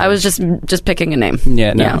establishment. I was just picking a name.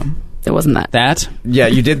 Yeah, no. Yeah. It wasn't that. That? Yeah,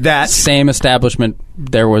 you did that. Same establishment.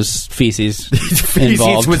 There was feces feces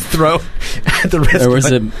involved. was thrown at the restaurant. There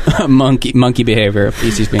was a monkey behavior of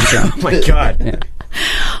feces being thrown. Oh, my God. Yeah.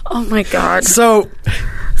 Oh, my God. So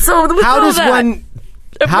how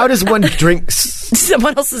does one drink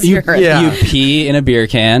someone else's urine? Yeah. You pee in a beer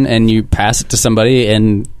can and you pass it to somebody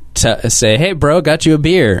and say, "Hey, bro, got you a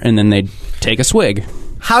beer," and then they take a swig.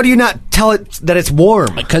 How do you not tell it that it's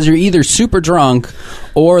warm? Because you're either super drunk,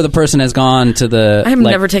 or the person has gone to the. I'm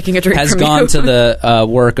never taking a drink. Has from gone you. to the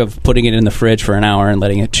work of putting it in the fridge for an hour and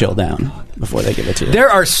letting it chill down before they give it to you.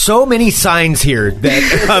 There are so many signs here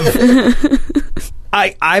that.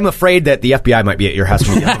 I'm afraid that the FBI might be at your house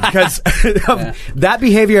because that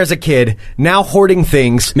behavior as a kid, now hoarding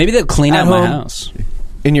things. Maybe they'll clean out my house.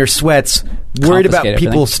 In your sweats, worried about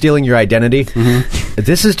people stealing your identity. Mm-hmm.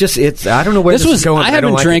 This is just, I don't know where this is going. I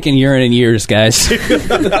haven't drank urine in years, guys.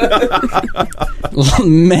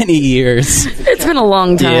 Many years. It's been a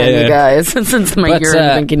long time, you guys, since my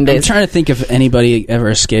urine drinking days. I'm trying to think if anybody ever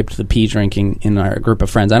escaped the pee drinking in our group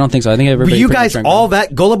of friends. I don't think so. I think everybody. Were you guys all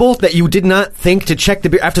that gullible that you did not think to check the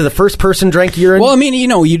beer after the first person drank urine? Well, I mean,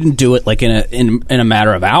 you didn't do it like in a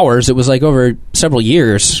matter of hours. It was like over several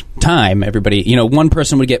years' time. Everybody, one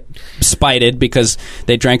person would get spited because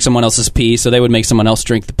they drank someone else's pee, so they would make someone else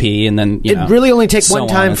drink the pee, and then it really only takes one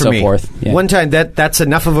time for me. Yeah. One time that's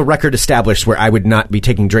enough of a record established where I would not be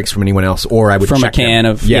taking drinks from anyone else, or I would from check a can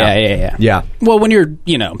them. of yeah. Well, when you're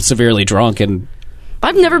severely drunk and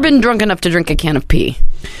I've never been drunk enough to drink a can of pee.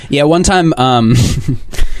 Yeah, one time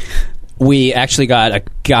we actually got a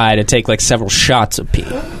guy to take like several shots of pee.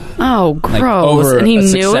 Oh, gross! Like, over and he a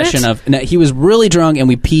knew succession it. He was really drunk, and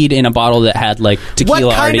we peed in a bottle that had like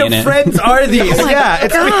tequila already in it. What kind of friends are these? Oh my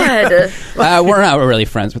God! We're not really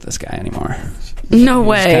friends with this guy anymore. No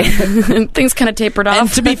way. Things kind of tapered off.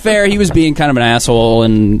 And to be fair, he was being kind of an asshole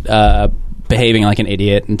and behaving like an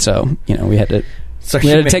idiot, and so we had to. So we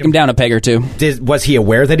had to take him down a peg or two. Was he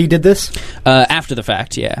aware that he did this? After the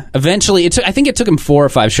fact, yeah. Eventually, I think it took him 4 or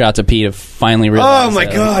 5 shots of pee to finally realize. Oh my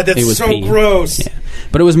God, that's it was so pee. gross. Yeah.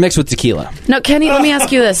 But it was mixed with tequila. Now, Kenny, let me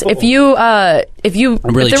ask you this: if you I'm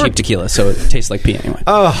really cheap tequila, so it tastes like pee anyway.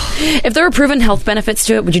 Oh, if there were proven health benefits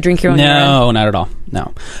to it, would you drink your own urine? No, not at all.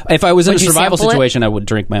 No. If I was in a survival situation, I would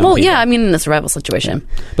drink my own pee. Well, yeah, I mean in a survival situation.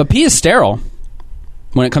 Yeah. But pee is sterile.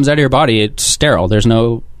 When it comes out of your body, it's sterile. There's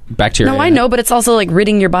no bacteria. No, I know, but it's also like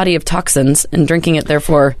ridding your body of toxins, and drinking it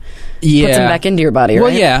therefore puts them back into your body, right?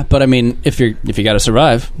 Well, yeah, but I mean, if you got to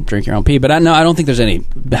survive, drink your own pee. But I don't think there's any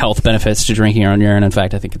health benefits to drinking your own urine. In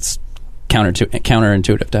fact, I think it's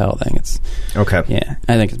counterintuitive to health. I think it's okay. Yeah,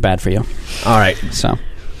 I think it's bad for you. All right, so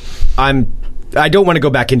I don't want to go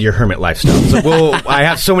back into your hermit lifestyle. So I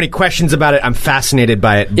have so many questions about it. I'm fascinated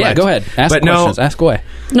by it. Yeah, go ahead. Ask questions. Ask away.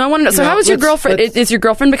 No, I want to know. So, how is your girlfriend? Is your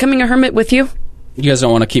girlfriend becoming a hermit with you? You guys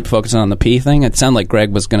don't want to keep focusing on the pee thing? It sounded like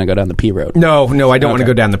Greg was going to go down the pee road. No, I don't want to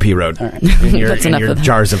go down the pee road. All right. In your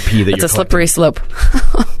jars of pee that you're It's a slippery slope.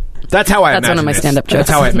 That's how I That's one imagine of my this. stand-up jokes. That's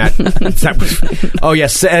how I imagine. Oh,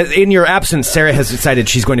 yes. In your absence, Sarah has decided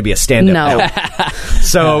she's going to be a stand-up No. now.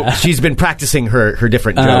 So she's been practicing her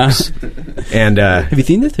different jokes. And Have you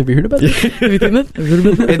seen this? Have you heard about this?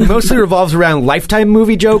 it mostly revolves around Lifetime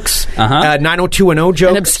movie jokes, 90210 jokes.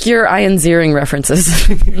 And obscure Ian Ziering references.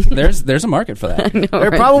 There's a market for that.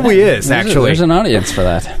 There probably is, actually. There's an audience for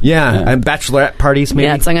that. Yeah, and bachelorette parties, maybe.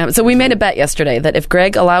 Yeah, it's like, so we made a bet yesterday that if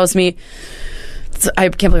Greg allows me, I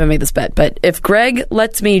can't believe I made this bet, but if Greg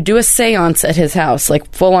lets me do a seance at his house,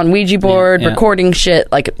 like full on Ouija board, recording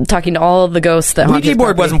shit, like talking to all of the ghosts that haunt Ouija his board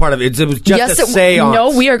property. wasn't part of it. It was just a seance.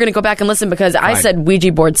 No, we are going to go back and listen because I said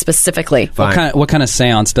Ouija board specifically. What kind of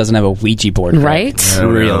seance doesn't have a Ouija board? Right? I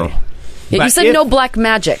don't know. Yeah, you said no black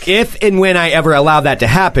magic. If and when I ever allow that to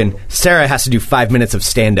happen, Sarah has to do 5 minutes of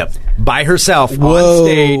stand-up by herself on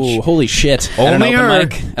stage. Holy shit. Only at an her. open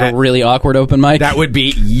mic? At a really awkward open mic? That would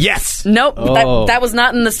be yes. Nope, Oh. that was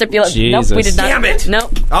not in the stipulation. Jesus. Nope, we did not. Damn it.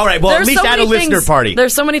 Nope. All right, well, There's at least so at a many listener things- party.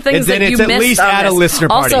 There's so many things Then that you it's at missed least on at a this. listener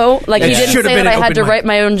party. Also, like, It he didn't should have say been that I an had to open write mic.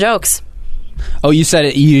 my own jokes. Oh, you said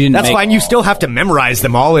it. You didn't. That's make, fine. You still have to memorize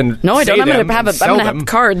them all and No, I don't. say I'm going them to have and I'm sell going to have them.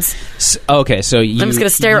 cards. Okay, so you. I'm just gonna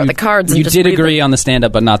stare at the cards and You just did read agree them. on the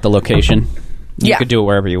stand-up, but not the location. You Yeah. could do it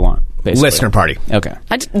wherever you want. Basically. Listener party. Okay.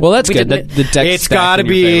 Well, that's we good. didn't- The deck's It's stacked got to in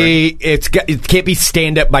your be. It can't be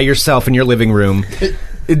stand up by yourself in your living room.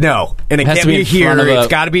 No, and it has can't to be be in here. front of It's a-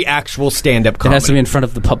 got to be actual stand up favor. It comedy. has to be in front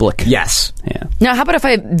of the public. Yes. Yeah. Now, how about if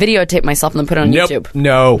I videotape myself and then put it on Nope. YouTube?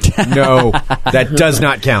 No. That does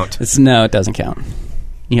not count. No, it doesn't count.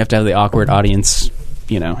 You have to have the awkward audience,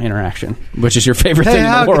 interaction, which is your favorite thing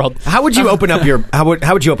in the world. How would you open up your? How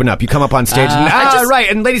would you open up? You come up on stage. And, right.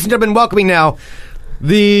 And ladies and gentlemen, welcoming now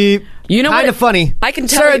the You know kind what? of funny I can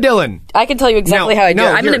tell Sarah you, Dillon. I can tell you exactly No, how I do no,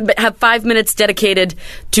 it. I'm going to have 5 minutes dedicated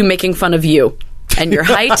to making fun of you and your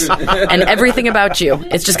height and everything about you.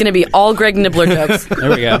 It's just going to be all Greg Nibbler jokes There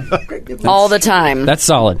we go. all the time. That's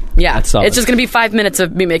solid. Yeah, That's solid. it's just going to be 5 minutes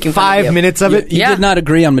of me making fun of 5 you. minutes of it. You Yeah. did not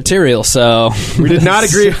agree on material, so We did not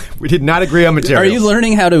agree. We did not agree on material. Are you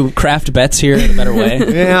learning how to craft bets here in a better way?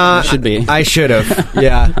 Yeah, You should be. I should have.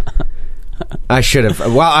 Yeah. I should have.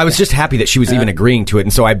 Well, I was just happy that she was even agreeing to it,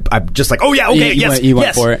 and so I'm just like, oh yeah, okay, You yes, went- you went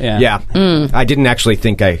yes. for it, yeah. I didn't actually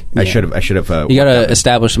think I should have. I should have. You got to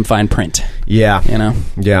establish some fine print. Yeah. Yeah.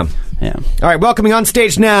 Yeah. Yeah. All right, welcoming on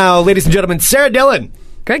stage now, ladies and gentlemen, Sarah Dillon.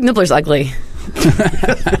 Greg Nibbler's ugly.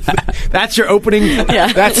 That's your opening.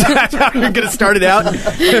 Yeah. That's how you're going to start it out.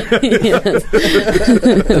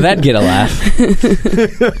 That'd get a laugh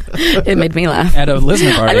It made me laugh. at a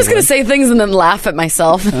listener party. I'm just going to say things and then laugh at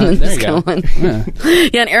myself and then there just you go. go on.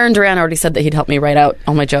 Yeah, and Aaron Duran already said that he'd help me write out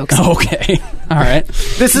all my jokes. Okay. All right.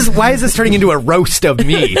 Why is this turning into a roast of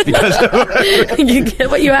me? Because You get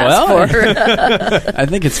what you asked Well, for. I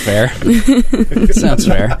think it's fair. Sounds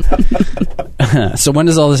fair. So when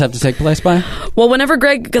does all this have to take place by? Well, whenever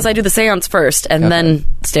Greg, because I do the seance first and then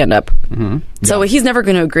stand up. Mm-hmm. So he's never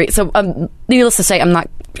going to agree. So needless to say, I'm not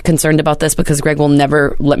concerned about this because Greg will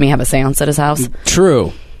never let me have a seance at his house.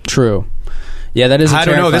 True. Yeah, that is a I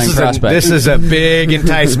don't know. terrifying prospect. This is a big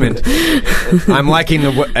enticement. I'm liking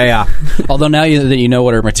the. Yeah. Although now that you know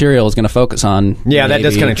what her material is going to focus on. Yeah, that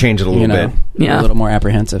does maybe, kinda change it a little bit. Yeah. A little more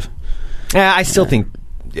apprehensive. Yeah, I still think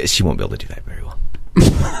she won't be able to do that very well.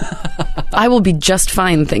 I will be just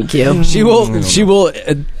fine, thank you. She will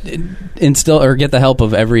instill or get the help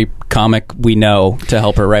of every comic we know to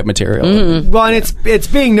help her write material. Well, and it's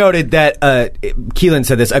being noted that Keelan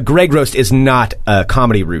said this. A Greg roast is not a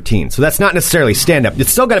comedy routine, so that's not necessarily stand up.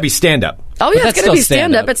 It's still got to be stand up. Oh, But yeah, that's it's going to be still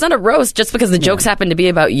stand-up. stand-up. It's not a roast just because the jokes happen to be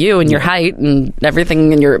about you and your height and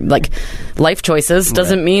everything and your life choices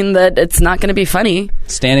doesn't mean that it's not going to be funny.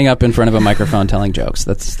 Standing up in front of a microphone telling jokes.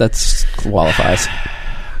 That's qualifies.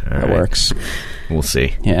 That works. We'll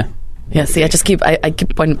see. Yeah. Yeah, see, I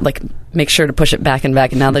keep on, make sure to push it back and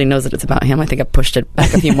back, and now that he knows that it's about him, I think I've pushed it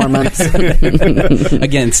back a few more months.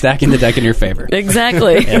 Again, stacking the deck in your favor.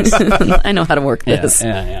 Exactly. I know how to work this.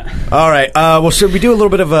 Yeah. All right. Well, should we do a little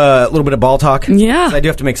bit of ball talk? Yeah. 'Cause I do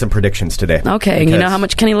have to make some predictions today. Okay, and you know how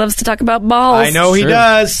much Kenny loves to talk about balls. I know he True.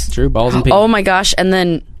 does. True. Balls and pee. Oh my gosh, and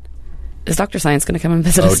then is Dr. Science going to come and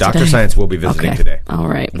visit us Dr. today? Science will be visiting Okay. today. All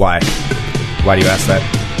right. Why? Why do you ask that?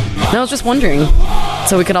 No, I was just wondering.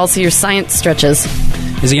 So we could all see your science stretches.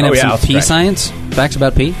 Is he going to yeah, I'll have some pee stretch. science? Facts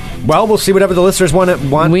about pee? Well, we'll see whatever the listeners want.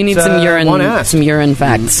 We need some urine, Want to ask. some urine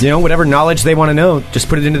facts. You know, whatever knowledge they want to know, just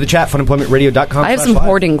put it into the chat. Funemploymentradio.com. I have some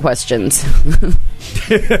hoarding questions.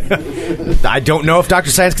 I don't know if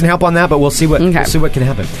Dr. Science can help on that, but we'll see what can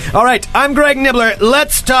happen. All right, I'm Greg Nibbler.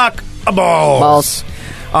 Let's talk balls.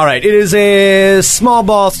 All right, it is a small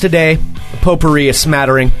balls today. A potpourri, a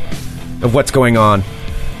smattering of what's going on.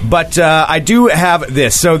 But I do have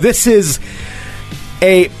this. So this is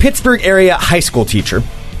a Pittsburgh area high school teacher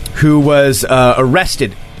who was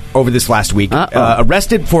arrested over this last week.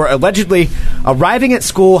 Arrested for allegedly arriving at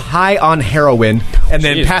school high on heroin and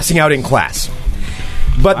then passing out in class.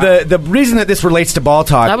 But the reason that this relates to ball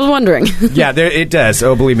talk... I was wondering. Yeah, it does.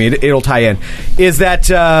 Oh, believe me, it'll tie in. Is that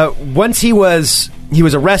once he was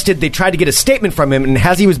arrested, they tried to get a statement from him, and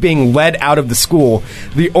as he was being led out of the school,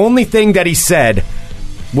 the only thing that he said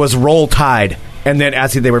was "Roll Tide," and then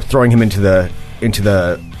as they were throwing him into the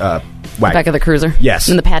wagon. Back of the cruiser? Yes.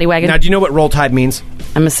 In the paddy wagon? Now, do you know what Roll Tide means?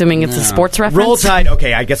 I'm assuming it's a sports reference? Roll Tide,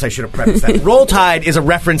 okay, I guess I should have prefaced that. Roll Tide is a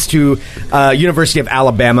reference to University of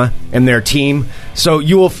Alabama and their team. So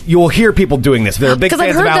you will hear people doing this. They're big fans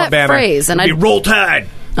I've heard of Alabama. That phrase, and Roll Tide!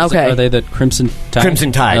 Okay. Are they the Crimson Tide?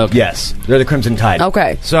 Crimson Tide, okay. Yes. They're the Crimson Tide.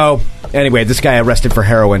 Okay. So, anyway, this guy arrested for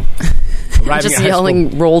heroin. Just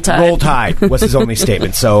yelling "Roll Tide." Roll Tide was his only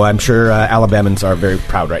statement. So I'm sure Alabamans are very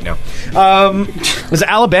proud right now. Was it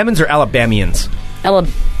Alabamans or Alabamians?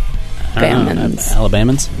 Alabamans.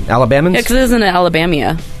 Alabamans? Alabamans? Yeah, because it isn't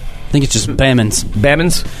Alabamia. I think it's just Bamans.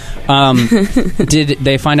 Bamans? Did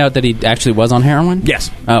they find out that he actually was on heroin? Yes.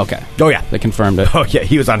 Oh, okay. Oh, yeah. They confirmed it. Oh, yeah,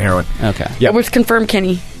 he was on heroin. Okay. Yeah. It was confirmed,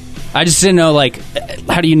 Kenny. I just didn't know, like,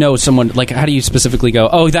 how do you know someone, like, how do you specifically go,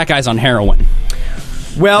 oh, that guy's on heroin?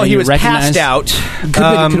 Well, And he you was recognize- passed out. Could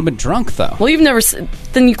have been drunk, though. Well, you've never...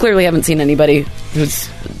 Then you clearly haven't seen anybody who's...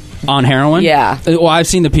 On heroin? Yeah. Well, I've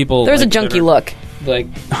seen the people... There's like, a junky that are, look. like,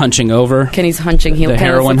 hunching over. Kenny's hunching. He The kind of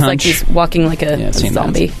heroin looks hunch? like he's walking like a seen that.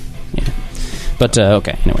 zombie. Yeah. But,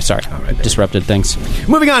 okay. Anyway, sorry. Disrupted things.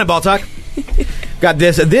 Moving on to Ball Talk. Got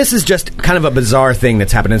this. This is just kind of a bizarre thing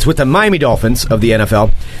that's happening. It's with the Miami Dolphins of the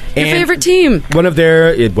NFL. Your favorite team. One of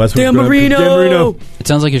their... It was... Dan Marino. It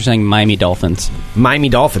sounds like you're saying Miami Dolphins. Miami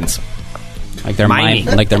Dolphins. Like they're Miami.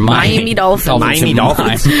 Miami Dolphins. Miami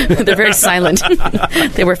Dolphins. They're very silent.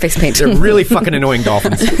 They wear face paint. They're really fucking annoying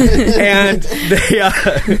Dolphins. And they,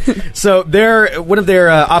 so one of their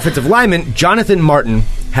offensive linemen, Jonathan Martin,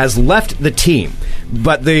 has left the team.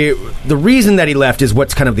 But the reason that he left is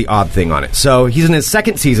what's kind of the odd thing on it. So he's in his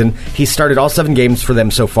second season. He started all 7 games for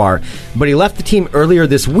them so far. But he left the team earlier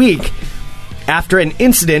this week after an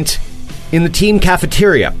incident in the team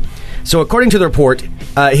cafeteria. So according to the report,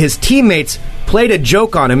 his teammates played a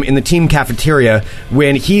joke on him in the team cafeteria.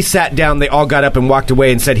 When he sat down, they all got up and walked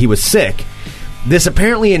away and said he was sick. This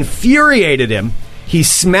apparently infuriated him. He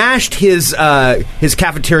smashed his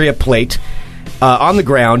cafeteria plate on the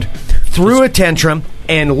ground, threw a tantrum,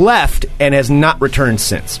 and left, and has not returned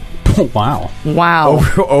since. Wow.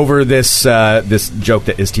 Over this joke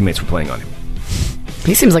that his teammates were playing on him.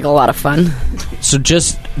 He seems like a lot of fun. So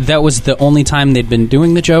just that was the only time they'd been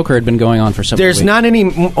doing the joke, or had been going on for several weeks? There's not any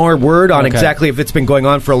more word on exactly if it's been going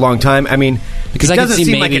on for a long time. I mean, because it I doesn't could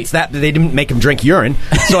see seem like it's that they didn't make him drink urine.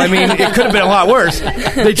 So I mean, it could have been a lot worse.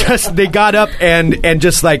 They got up and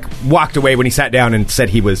just like walked away when he sat down and said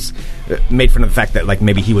he was made fun of the fact that like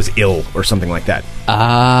maybe he was ill or something like that.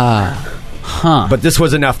 But this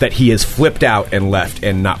was enough that he has flipped out and left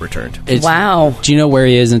and not returned. Wow. Do you know where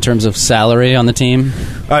he is in terms of salary on the team?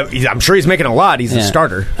 I'm sure he's making a lot. He's a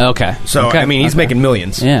starter. Okay. So, I mean, he's making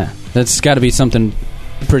millions. Yeah. That's got to be something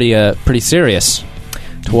pretty serious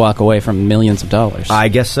to walk away from millions of dollars. I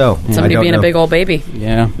guess so. Somebody being a big old baby.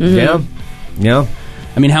 Yeah. Mm-hmm. Yeah.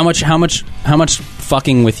 I mean, how much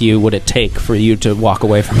fucking with you would it take for you to walk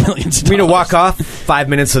away from millions of dollars? Me to walk off 5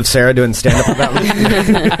 minutes of Sarah doing stand-up about me?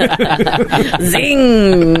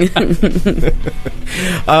 Zing!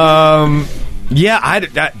 Yeah,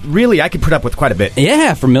 I could put up with quite a bit.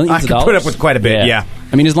 Yeah, for millions of dollars. I could put up with quite a bit, yeah.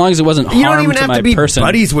 I mean, as long as it wasn't harm you don't even to have my to be person.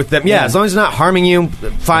 buddies with them. Yeah, as long as it's not harming you,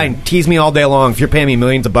 fine. Tease me all day long. If you're paying me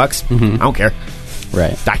millions of bucks, I don't care.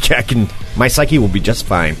 Right. I can. My psyche will be just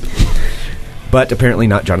fine. But apparently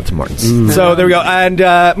not Jonathan Martin's. So there we go. And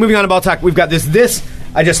moving on to Ball Talk, we've got this. This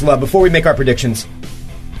I just love. Before we make our predictions,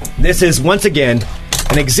 this is once again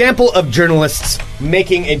an example of journalists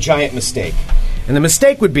making a giant mistake. And the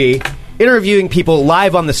mistake would be interviewing people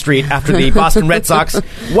live on the street after the Boston Red Sox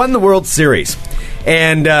won the World Series.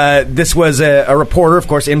 And this was a reporter, of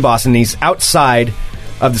course, in Boston. He's outside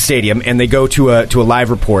of the stadium, and they go to a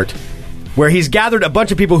live report where he's gathered a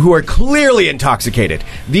bunch of people who are clearly intoxicated.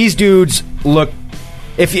 These dudes look...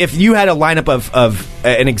 If you had a lineup of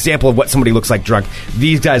an example of what somebody looks like drunk,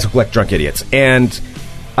 these guys look like drunk idiots. And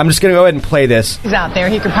I'm just going to go ahead and play this. He's out there.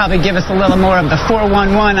 He could probably give us a little more of the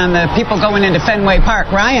 411 on the people going into Fenway Park.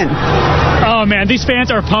 Ryan. Oh, man, these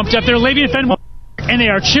fans are pumped up. They're leaving Fenway and they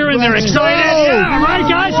are cheering. They're excited. Yeah, right,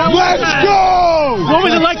 guys? Let's go! What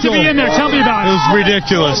was it like to be in there? Tell me about It it. was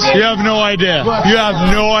ridiculous. You have no idea. You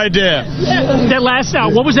have no idea. That last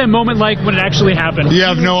out, what was that moment like when it actually happened? You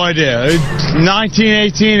have no idea.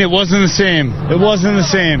 1918, it wasn't the same. It wasn't the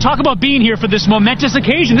same. Talk about being here for this momentous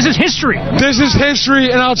occasion. This is history. This is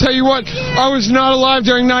history, and I'll tell you what, I was not alive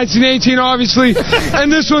during 1918, obviously,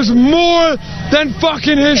 and this was more than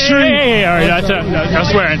fucking history. Hey, all right, no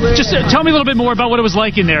swearing. Just tell me a little bit more about what it was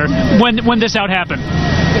like in there when this out happened.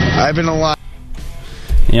 I've been alive.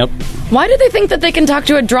 Yep. Why do they think that they can talk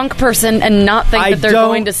to a drunk person and not think that they're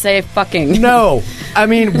going to say fucking? No. I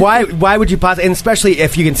mean, why would you possibly... And especially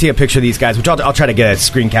if you can see a picture of these guys, which I'll try to get a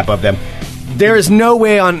screen cap of them. There is no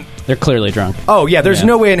way on... They're clearly drunk. Oh, yeah, there's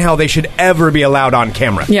no way in hell they should ever be allowed on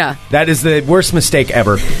camera. Yeah. That is the worst mistake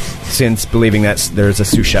ever since believing that there's a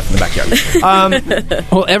sous chef in the backyard.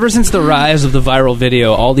 Well, ever since the rise of the viral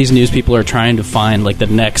video, all these news people are trying to find, like, the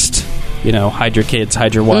next... hide your kids,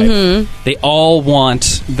 hide your wife. Mm-hmm. They all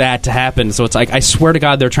want that to happen. So it's like, I swear to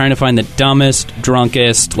God, they're trying to find the dumbest,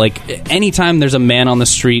 drunkest. Like, anytime there's a man on the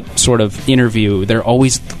street sort of interview, they're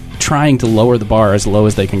always trying to lower the bar as low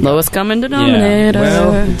as they can go. Lowest common denominator. Yeah.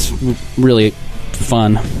 Well, it's really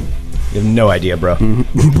fun. You have no idea, bro.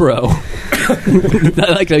 Bro.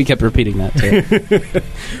 I like how you kept repeating that, too.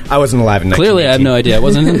 I wasn't alive in 1918. Clearly, I have no idea. I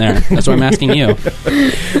wasn't in there. That's why I'm asking you.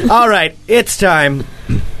 All right, it's time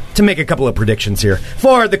to make a couple of predictions here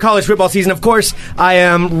for the college football season. Of course, I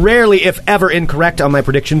am rarely, if ever, incorrect on my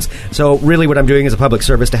predictions. So really what I'm doing is a public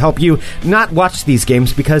service to help you not watch these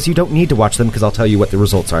games because you don't need to watch them because I'll tell you what the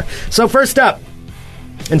results are. So first up,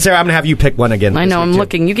 and Sarah, I'm going to have you pick one again. I know, I'm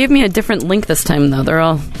looking. You gave me a different link this time,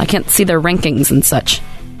 though. I can't see their rankings and such.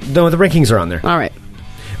 No, the rankings are on there. All right.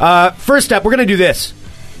 First up, we're going to do this.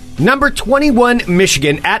 Number 21,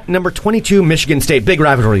 Michigan, at number 22, Michigan State. Big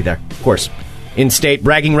rivalry there, of course. In-state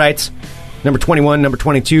bragging rights. Number 21, number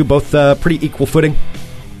 22, both pretty equal footing.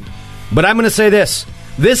 But I'm going to say this.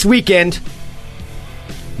 This weekend,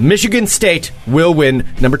 Michigan State will win.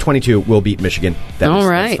 Number 22 will beat Michigan. That's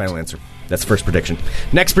the final answer. That's the first prediction.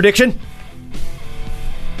 Next prediction.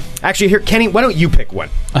 Actually, here, Kenny, why don't you pick one?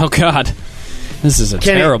 Oh, God. This is a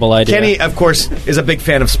terrible idea. Kenny, of course, is a big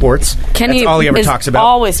fan of sports. Kenny That's all he ever talks about.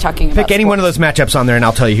 Always talking about Pick any one of those matchups on there, and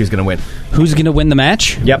I'll tell you who's going to win. Who's going to win the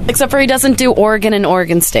match? Yep. Except for he doesn't do Oregon and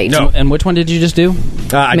Oregon State. No. And which one did you just do?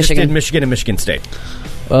 I just did Michigan and Michigan State.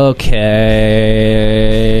 Okay.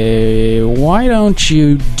 Why don't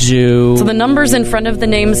you do... So the numbers in front of the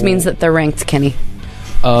names means that they're ranked, Kenny.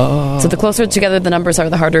 Oh. So the closer together the numbers are,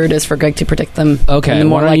 the harder it is for Greg to predict them. Okay. And the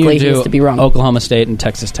more likely he is to be wrong. Oklahoma State and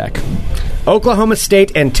Texas Tech. Oklahoma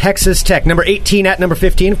State and Texas Tech. Number 18 at number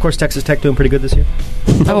 15. Of course, Texas Tech doing pretty good this year.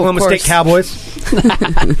 Oklahoma State Cowboys.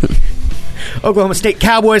 Oklahoma State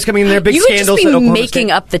Cowboys coming in there. Big scandals. You would just be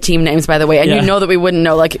making up the team names, by the way, and you know that we wouldn't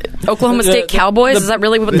know. Like, Oklahoma State Cowboys, is that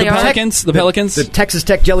really what they are? The Pelicans? The Texas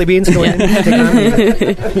Tech Jelly Beans going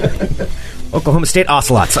in. Oklahoma State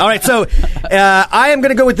Ocelots. All right, so I am going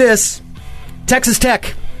to go with this. Texas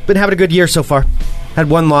Tech, been having a good year so far. Had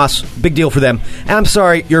one loss. Big deal for them. And I'm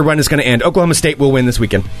sorry, your run is going to end. Oklahoma State will win this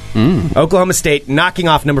weekend. Oklahoma State knocking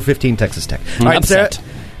off number 15 Texas Tech. All right,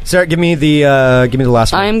 Sarah, give me the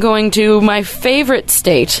last one. I'm going to my favorite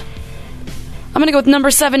state. I'm going to go with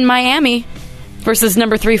number 7 Miami versus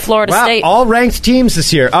number 3 Florida State. All ranked teams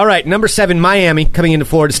this year. All right, number 7 Miami coming into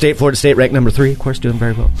Florida State. Florida State ranked number 3, of course, doing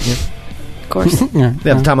very well. Yeah. Of course. They have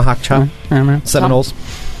the tomahawk chop. Seminoles.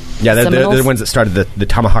 Yeah, they're the ones that started the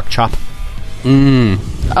tomahawk chop.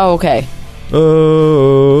 Oh, okay.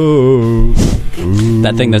 Oh.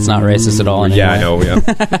 That thing that's not racist at all. Anyway. Yeah, I know. Yeah.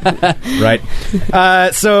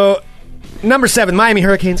 Right. So, number 7, Miami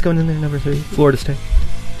Hurricanes going in there. Number 3, Florida State.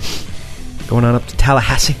 Going on up to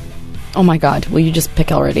Tallahassee. Oh, my God. Will you just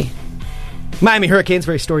pick already? Miami Hurricanes,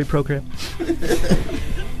 very storied program.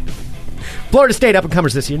 Florida State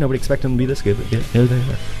up-and-comers this year. Nobody expected them to be this good, but yeah, there they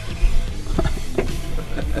are.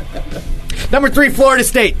 Number 3, Florida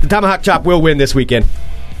State. The Tomahawk Chop will win this weekend.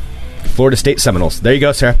 Florida State Seminoles. There you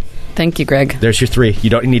go, Sarah. Thank you, Greg. There's your 3. You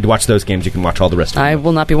don't need to watch those games. You can watch all the rest of them. I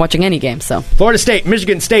will not be watching any games, so. Florida State,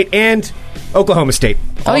 Michigan State, and Oklahoma State.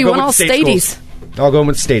 Oh, you want all Staties. All going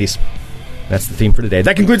with Staties. That's the theme for today.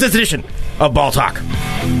 That concludes this edition of Ball Talk.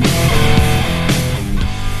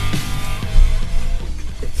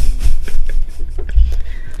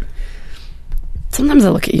 Sometimes I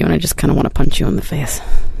look at you and I just kind of want to punch you in the face.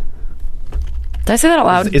 Did I say that out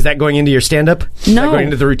loud? Is that going into your stand-up? Is that going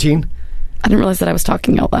into the routine? I didn't realize that I was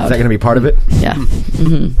talking out loud. Is that going to be part of it? Yeah.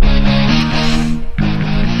 Mm-hmm.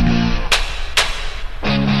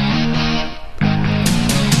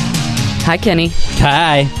 Hi, Kenny.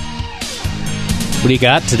 Hi. What do you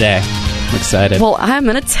got today? I'm excited. Well, I'm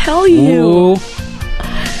going to tell you. Ooh.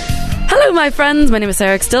 Hello, my friends. My name is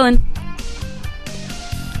Sarah Stodden.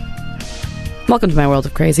 Welcome to my world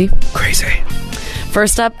of crazy. Crazy.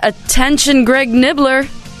 First up, attention, Greg Nibbler. Is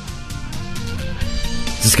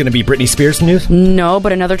this going to be Britney Spears news? No,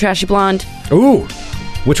 but another trashy blonde. Ooh.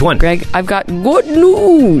 Which one? Greg, I've got good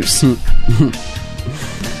news.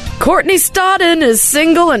 Courtney Stodden is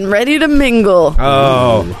single and ready to mingle.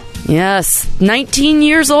 Oh. Yes, 19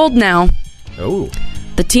 years old now. Oh.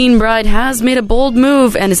 The teen bride has made a bold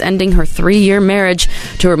move and is ending her 3-year marriage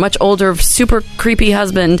to her much older, super creepy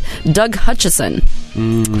husband, Doug Hutchison.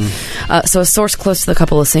 So a source close to the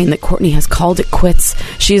couple is saying that Courtney has called it quits.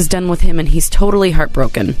 She is done with him and he's totally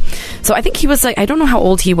heartbroken. So I think he was like, I don't know how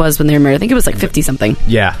old he was when they were married. I think he was like 50-something.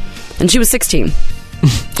 Yeah. And she was 16.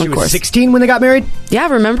 She was 16 when they got married? Yeah,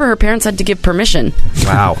 remember her parents had to give permission.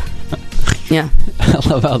 Wow. Yeah. I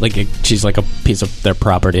love how she's like a piece of their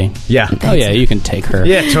property. Yeah. Oh yeah, you can take her.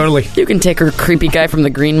 Yeah, totally. You can take her creepy guy from the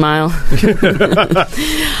Green Mile. So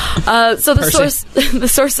the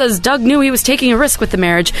source says Doug knew he was taking a risk with the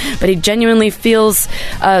marriage, but he genuinely feels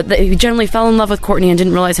that he genuinely fell in love with Courtney and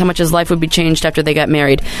didn't realize how much his life would be changed after they got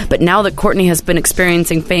married. But now that Courtney has been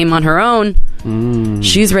experiencing fame on her own,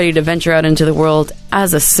 she's ready to venture out into the world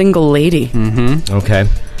as a single lady. Mm-hmm. Okay.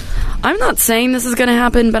 I'm not saying this is going to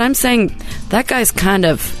happen, but I'm saying that guy's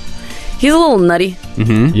he's a little nutty.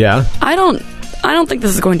 Mm-hmm. Yeah. I don't think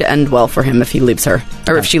this is going to end well for him if he leaves her,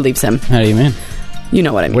 or if she leaves him. How do you mean? You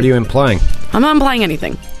know what I mean. What are you implying? I'm not implying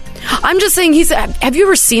anything. I'm just saying have you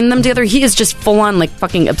ever seen them together? He is just full on like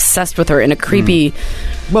fucking obsessed with her in a creepy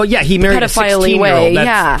Well, yeah, he married a pedophile 16-year-old. way. That's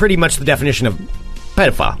Yeah. pretty much the definition of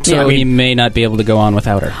pedophile. So he may not be able to go on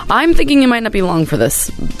without her. I'm thinking it might not be long for this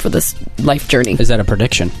life journey. Is that a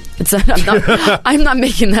prediction? I'm not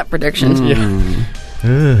making that prediction.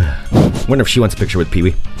 Wonder if she wants a picture with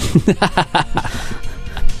Pee-wee.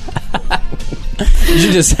 You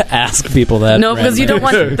should just ask people that. No, because you don't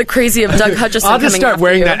want the crazy of Doug Hutchison. I'll just coming start after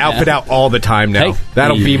wearing you. that outfit out all the time now. Hey.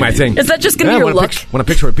 That'll be my thing. Is that just going to be your look? Want a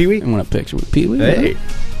picture with Pee-wee? I want a picture with Pee-wee. Hey.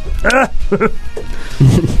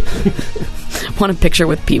 Want a picture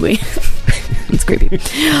with Pee-wee. It's creepy.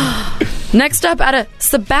 Next up, out of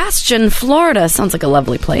Sebastian, Florida. Sounds like a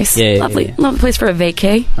lovely place. Yeah. Lovely place for a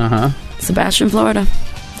vacay. Uh-huh. Sebastian, Florida.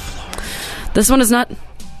 This one is not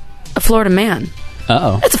a Florida man.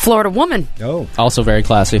 Uh-oh. It's a Florida woman. Oh. Also very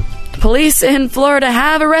classy. Police in Florida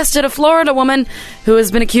have arrested a Florida woman who has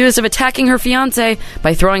been accused of attacking her fiancé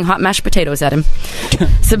by throwing hot mashed potatoes at him.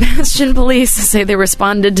 Sebastian police say they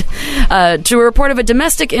responded to a report of a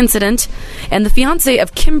domestic incident, and the fiancé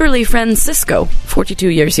of Kimberly Francisco, 42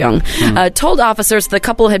 years young, told officers the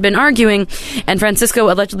couple had been arguing, and Francisco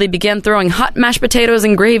allegedly began throwing hot mashed potatoes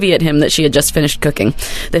and gravy at him that she had just finished cooking.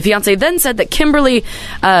 The fiancé then said that Kimberly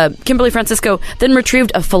Francisco then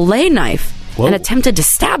retrieved a fillet knife and attempted to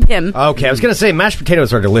stab him. Okay, I was going to say mashed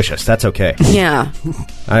potatoes are delicious. That's okay. Yeah.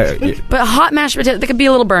 But hot mashed potatoes, they could be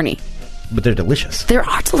a little burny. But they're delicious. They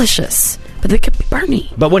are delicious, but they could be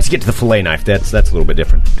burny. But once you get to the fillet knife, that's a little bit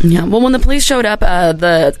different. Yeah, well, when the police showed up,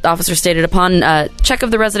 the officer stated, upon check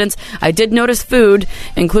of the residence, I did notice food,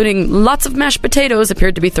 including lots of mashed potatoes,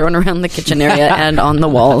 appeared to be thrown around the kitchen area and on the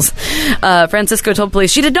walls. Francisco told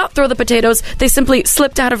police she did not throw the potatoes. They simply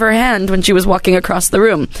slipped out of her hand when she was walking across the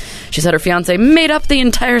room. She said her fiancé made up the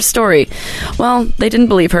entire story. Well, they didn't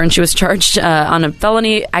believe her, and she was charged on a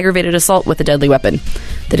felony aggravated assault with a deadly weapon.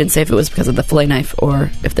 They didn't say if it was because of the fillet knife or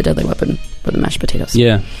if the deadly weapon were the mashed potatoes.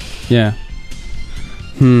 Yeah.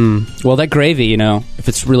 Well, that gravy, if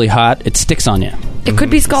it's really hot, it sticks on you. It could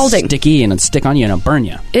be scalding. It's sticky, and it'll stick on you, and it'll burn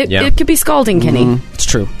you. It could be scalding, Kenny. It's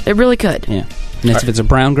true. It really could. Yeah. And if it's a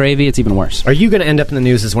brown gravy, it's even worse. Are you going to end up in the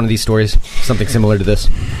news as one of these stories? Something similar to this?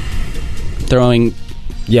 Throwing...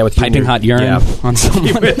 Yeah, with piping hot urine on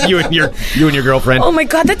someone. you and your girlfriend. Oh my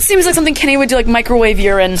god, that seems like something Kenny would do, like microwave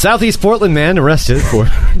urine. Southeast Portland man arrested for...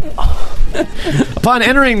 Upon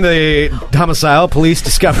entering the domicile, police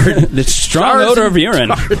discovered... the strong odor of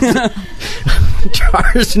urine.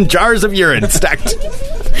 Jars and jars of urine stacked.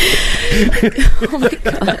 Oh my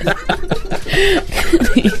god.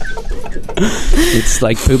 It's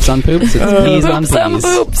like poops on poops. It's peas on peas. Poops on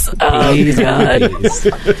poops. Oh peas god. on peas.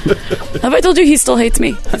 Have I told you he still hates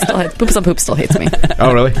me? Poops on poops still hates me.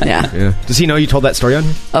 Oh, really? Yeah. Does he know you told that story on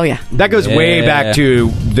here? Oh, yeah. That goes way back to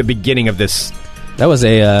the beginning of this. That was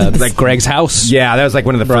like Greg's house. Yeah, that was like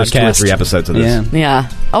one of the first 2 or 3 episodes of this.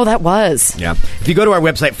 Yeah. Oh, that was. Yeah. If you go to our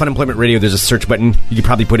website, Funemployment Radio, there's a search button. You could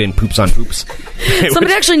probably put in Poops on Poops.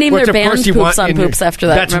 Somebody actually named their band Poops on Poops after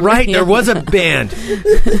that. That's right. There was a band.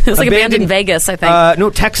 It was like a band in Vegas, I think.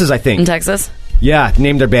 No, Texas, I think. In Texas? Yeah,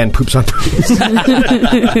 named their band Poops on Poops.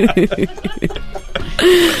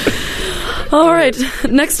 All right.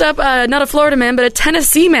 Next up, not a Florida man, but a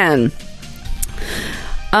Tennessee man.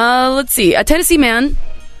 Let's see. A Tennessee man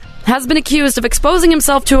has been accused of exposing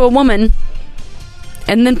himself to a woman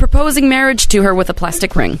and then proposing marriage to her with a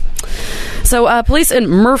plastic ring. So, police in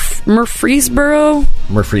Murfreesboro.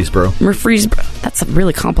 That's a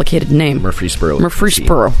really complicated name. Murfreesboro.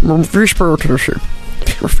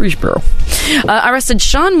 Arrested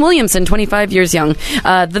Sean Williamson, 25 years young.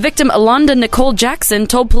 The victim, Alonda Nicole Jackson,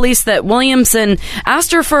 told police that Williamson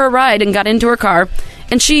asked her for a ride and got into her car,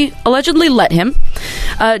 and she allegedly let him.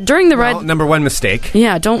 During the ride... number one mistake.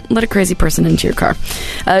 Yeah, don't let a crazy person into your car.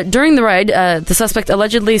 During the ride, the suspect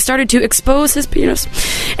allegedly started to expose his penis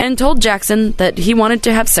and told Jackson that he wanted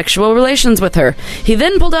to have sexual relations with her. He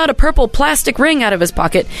then pulled out a purple plastic ring out of his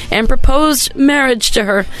pocket and proposed marriage to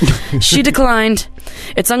her. She declined.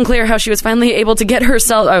 It's unclear how she was finally able to get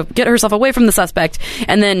herself away from the suspect,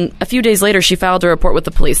 and then a few days later she filed a report with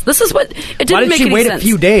the police. This is what... It didn't make any sense. Why did she wait a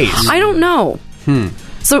few days? I don't know.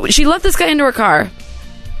 So she let this guy into her car.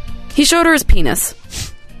 He showed her his penis.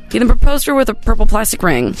 He then proposed to her with a purple plastic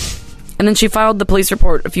ring, and then she filed the police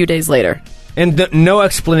report a few days later. And no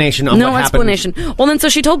explanation on what happened. No explanation. Well, then, so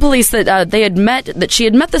she told police that she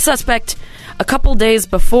had met the suspect a couple days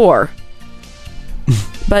before,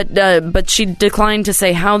 but she declined to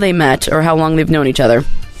say how they met or how long they've known each other.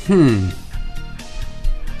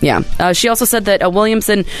 Yeah. She also said that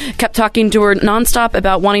Williamson kept talking to her nonstop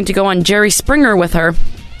about wanting to go on Jerry Springer with her,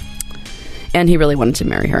 and he really wanted to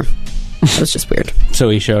marry her. That was just weird. So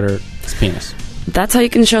he showed her his penis. That's how you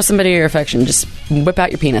can show somebody your affection. Just whip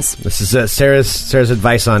out your penis. This is Sarah's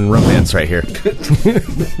advice on romance right here.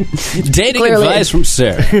 Dating advice from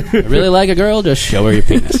Sarah. I really like a girl, just show her your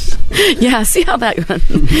penis. Yeah, see how that goes.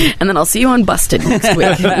 And then I'll see you on Busted next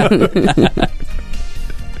week.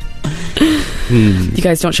 You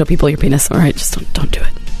guys don't show people your penis, all right? Just don't do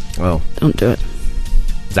it. Oh. Don't do it.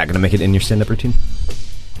 Is that going to make it in your stand-up routine?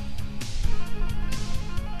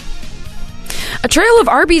 A trail of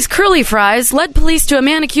Arby's curly fries led police to a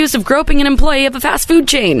man accused of groping an employee of a fast food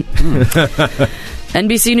chain.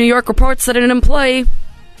 NBC New York reports that an employee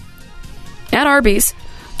at Arby's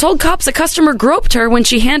told cops a customer groped her when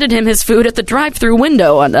she handed him his food at the drive-thru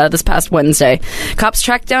window on this past Wednesday. Cops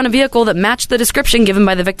tracked down a vehicle that matched the description given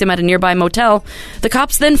by the victim at a nearby motel. The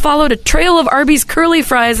cops then followed a trail of Arby's curly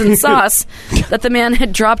fries and sauce that the man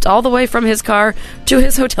had dropped all the way from his car to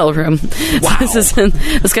his hotel room. Wow.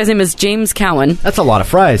 This guy's name is James Cowan. That's a lot of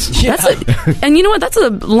fries. Yeah. And you know what? That's a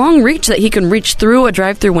long reach that he can reach through a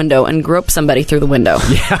drive-thru window and grope somebody through the window.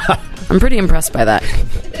 Yeah. I'm pretty impressed by that.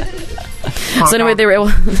 So anyway, they were able...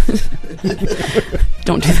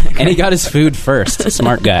 Don't do that. And he got his food first.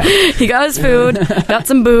 Smart guy. He got his food, got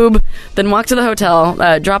some boob, then walked to the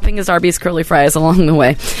hotel, dropping his Arby's curly fries along the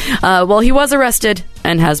way. Well, he was arrested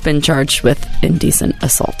and has been charged with indecent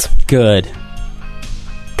assault. Good.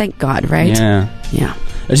 Thank God, right? Yeah.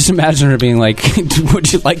 I just imagine her being like,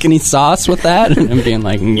 would you like any sauce with that? And him being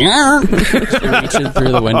like, yeah. Reaching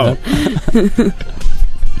through the window.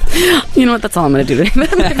 You know what? That's all I'm going to do today.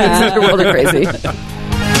 The world are crazy.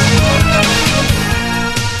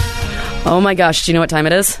 Oh my gosh. Do you know what time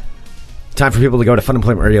it is? Time for people to go to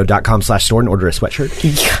funemploymentradio.com/store and order a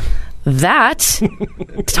sweatshirt. That.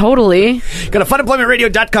 Totally. Go to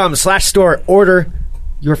funemploymentradio.com/store. Order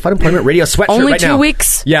your Fun Employment Radio sweatshirt Only right now. Only 2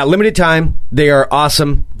 weeks. Yeah, limited time. They are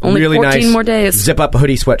awesome. Only really 14 nice. More days. Zip-up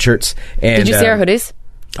hoodie sweatshirts. And, did you see our hoodies?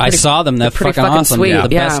 I saw them. They're fucking awesome. Sweet. The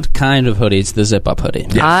best kind of hoodies, the zip-up hoodie.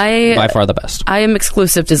 Yes. By far the best. I am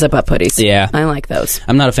exclusive to zip-up hoodies. Yeah. I like those.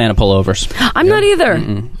 I'm not a fan of pullovers. I'm not either.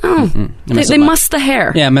 They muss the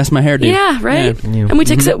hair. Yeah, mess my hair, dude. Yeah, right? Yeah. And we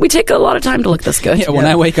take a lot of time to look this good. Yeah, when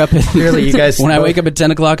I wake up at, really, you guys when I wake up at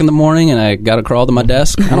 10 o'clock in the morning and I got to crawl to my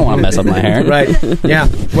desk, I don't want to mess up my hair. Right. Yeah.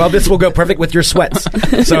 Well, this will go perfect with your sweats.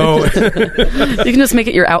 So you can just make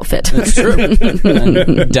it your outfit. That's true.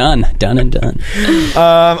 Done and done.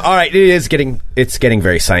 All right, it's getting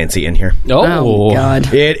very sciencey in here. Oh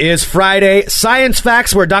God! It is Friday. Science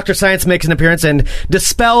Facts, where Dr. Science makes an appearance and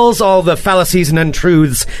dispels all the fallacies and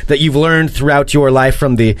untruths that you've learned throughout your life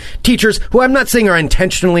from the teachers, who I'm not saying are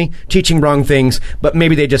intentionally teaching wrong things, but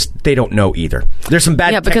maybe they don't know either. There's some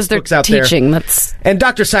bad because they're textbooks out teaching. there. And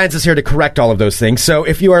Dr. Science is here to correct all of those things. So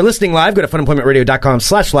if you are listening live, go to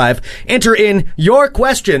funemploymentradio.com/live, enter in your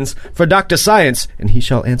questions for Dr. Science, and he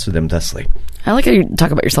shall answer them thusly. I like how you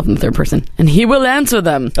talk about yourself in the third person. And he will answer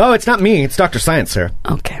them. Oh, it's not me. It's Dr. Science, Sarah.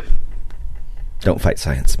 Okay. Don't fight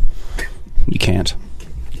science. You can't.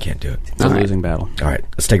 You can't do it. It's a losing battle. All right.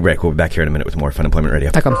 Let's take a break. We'll be back here in a minute with more Fun Employment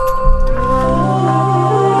Radio. Welcome.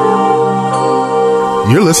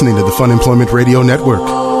 You're listening to the Fun Employment Radio Network.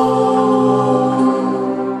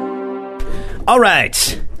 All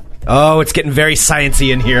right. Oh, it's getting very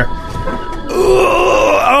sciencey in here. Ooh,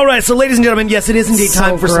 all right, so ladies and gentlemen, yes, it is indeed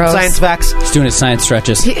time for some science facts. He's doing his science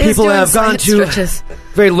stretches. People have gone to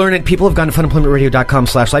very learned people have gone to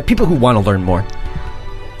funemploymentradio.com/live. People who want to learn more.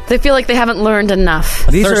 They feel like they haven't learned enough.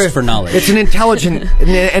 These thirst are for knowledge. It's an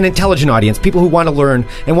intelligent audience. People who want to learn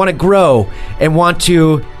and want to grow and want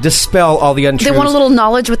to dispel all the untruths. They want a little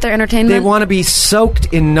knowledge with their entertainment. They want to be soaked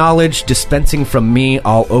in knowledge, dispensing from me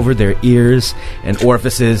all over their ears and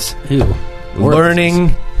orifices. Ew.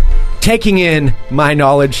 Learning, taking in my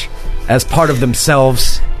knowledge as part of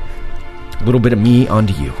themselves. A little bit of me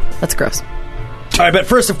onto you. That's gross. All right, but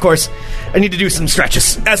first, of course, I need to do some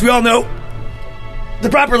stretches. As we all know, to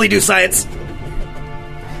properly do science,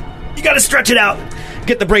 you gotta stretch it out.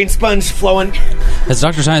 Get the brain sponge flowing. Has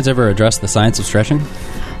Dr. Science ever addressed the science of stretching?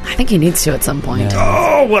 I think he needs to at some point. Yeah.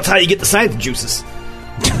 Oh, well, that's how you get the science juices.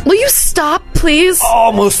 Will you stop, please?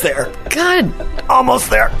 Almost there. God. Almost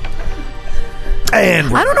there. And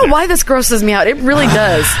I don't know why this grosses me out. It really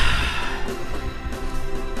does.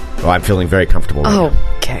 Oh, I'm feeling very comfortable right now.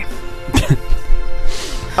 Okay.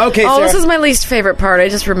 Okay, Oh, Sarah. this is my least favorite part. I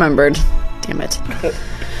just remembered. Damn it.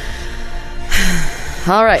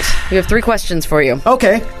 All right. We have 3 questions for you.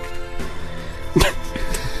 Okay.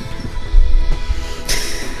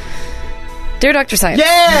 Dear Dr. Science.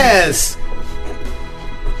 Yes!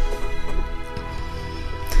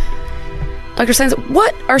 Dr. Science,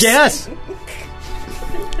 what are... Yes!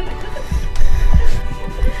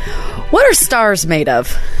 What are stars made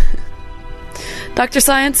of? Dr.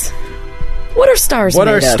 Science, what are stars made of?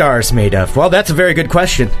 What are stars made of? Well, that's a very good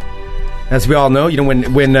question. As we all know,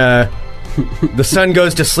 when the sun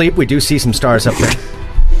goes to sleep, we do see some stars up there.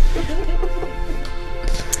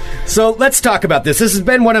 So let's talk about this. This has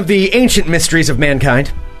been one of the ancient mysteries of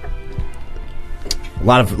mankind. A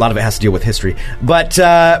lot of it has to deal with history. But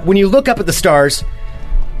when you look up at the stars,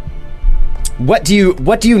 what do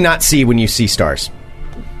you not see when you see stars?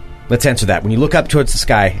 Let's answer that. When you look up towards the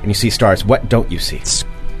sky and you see stars, what don't you see?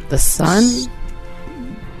 The sun?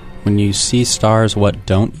 When you see stars, what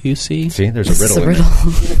don't you see? See, there's a riddle.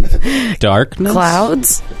 Darkness?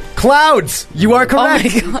 Clouds? Clouds! You are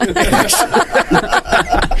correct. Oh my God.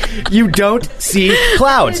 You don't see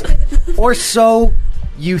clouds. Or so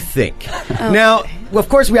you think. Oh, now, of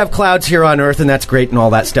course, we have clouds here on Earth, and that's great and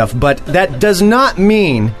all that stuff, but that does not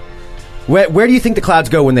mean... Where do you think the clouds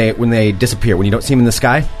go when they disappear, when you don't see them in the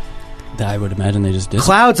sky? I would imagine they just disappear.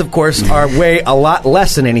 Clouds, of course, weigh a lot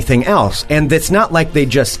less than anything else, and it's not like they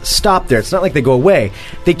just stop there. It's not like they go away.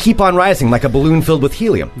 They keep on rising like a balloon filled with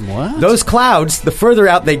helium. What? Those clouds, the further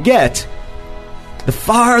out they get, the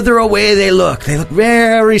farther away they look. They look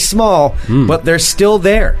very small, but they're still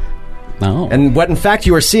there. Oh. And what, in fact,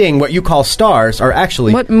 you are seeing, what you call stars, are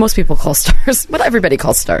actually... What most people call stars. What everybody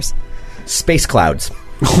calls stars. Space clouds.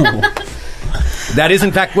 That is,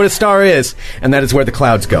 in fact, what a star is, and that is where the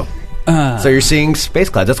clouds go. So you're seeing space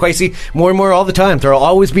clouds. That's why you see more and more all the time. There will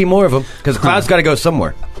always be more of them, because the clouds got to go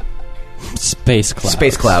somewhere. Space clouds.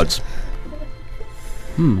 Space clouds.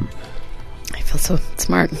 I feel so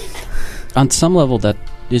smart. On some level, that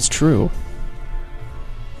is true.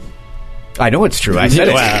 I know it's true. I said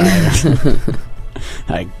it.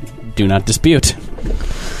 I do not dispute.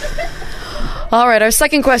 All right, our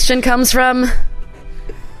second question comes from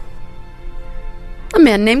a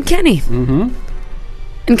man named Kenny. Mm-hmm.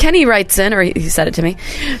 And Kenny writes in, or he said it to me.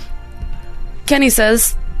 Kenny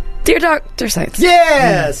says, Dear Dr. Science.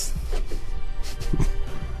 Yes!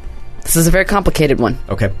 This is a very complicated one.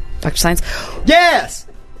 Okay. Dr. Science. Yes!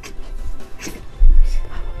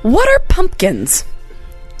 What are pumpkins?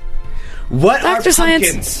 What Dr. are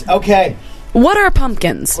Science. pumpkins? Okay. What are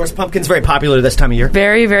pumpkins? Of course, pumpkins very popular this time of year.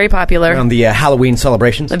 Very, very popular. Around the Halloween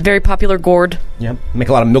celebrations. A very popular gourd. Yeah. Make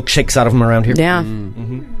a lot of milkshakes out of them around here. Yeah.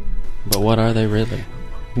 But what are they really?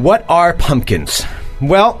 What are pumpkins?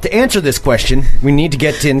 Well, to answer this question, we need to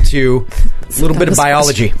get into a little bit of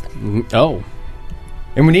biology. Oh.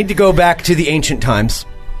 And we need to go back to the ancient times.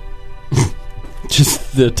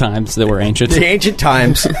 Just the times that were ancient. The ancient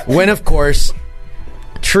times, when, of course,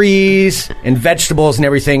 trees and vegetables and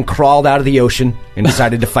everything crawled out of the ocean and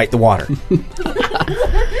decided to fight the water.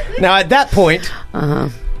 Now, at that point...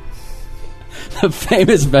 The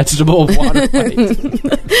famous vegetable water fight.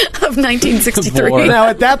 Of 1963. Now,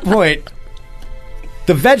 at that point,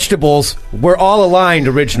 the vegetables were all aligned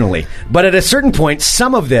originally. But at a certain point,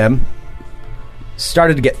 some of them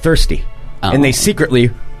started to get thirsty. Oh. And they secretly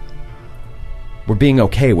were being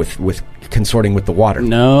okay with consorting with the water.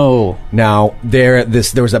 No. Now, there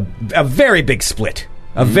was a very big split.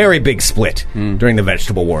 A very big split during the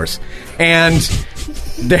vegetable wars. And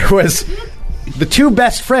there was... The two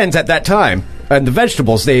best friends at that time and the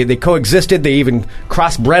vegetables, they coexisted. They even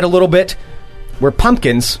crossbred a little bit, were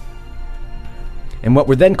pumpkins and what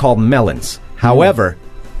were then called melons. However,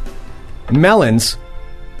 melons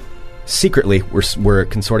secretly were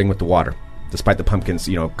consorting with the water, despite the pumpkins,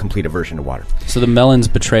 complete aversion to water. So the melons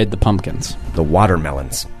betrayed the pumpkins. The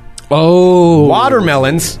watermelons. Oh.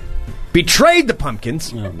 Watermelons betrayed the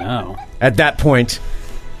pumpkins. Oh, no. At that point.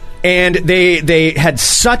 And they had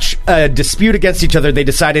such a dispute against each other, they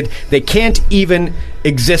decided they can't even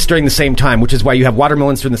exist during the same time, which is why you have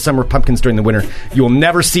watermelons during the summer, pumpkins during the winter. You will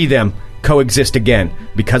never see them coexist again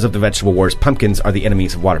because of the vegetable wars. Pumpkins are the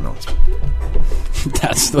enemies of watermelons.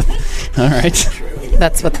 All right.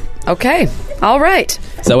 Okay. All right.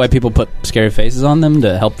 Is that why people put scary faces on them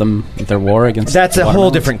to help them with their war against? That's a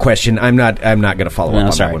whole different question. I'm not going to follow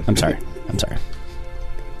up on that one. I'm sorry.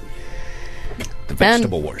 The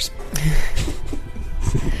vegetable wars.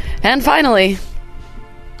 And finally,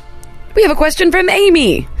 we have a question from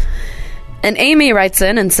Amy. And Amy writes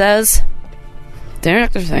in and says,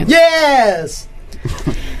 Dr. Science. Yes!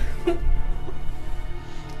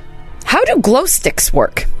 How do glow sticks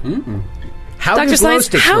work? Mm-mm. How Dr. do glow Science,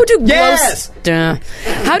 sticks how work? do glow Yes!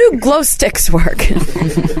 How do glow sticks work?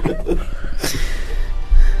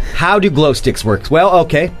 How do glow sticks work? Well,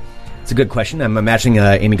 okay. It's a good question. I'm imagining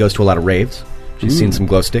Amy goes to a lot of raves. She's seen some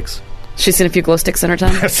glow sticks. She's seen a few glow sticks in her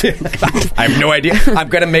time? I have no idea. I'm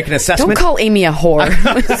going to make an assessment. Don't call Amy a whore.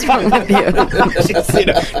 What's wrong with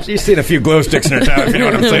you? She's seen a few glow sticks in her time, if you know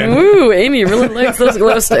what I'm saying. Ooh, Amy really likes those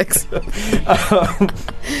glow sticks.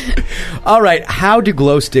 All right, how do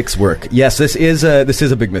glow sticks work? Yes, this is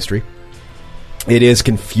a big mystery. It is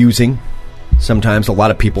confusing. Sometimes a lot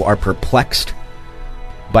of people are perplexed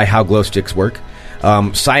by how glow sticks work.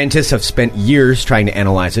 Scientists have spent years trying to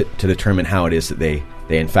analyze it to determine how it is that they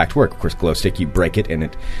in fact work. Of course, glow stick, you break it and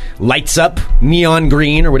it lights up neon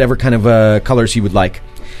green or whatever kind of colors you would like.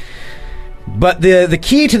 But the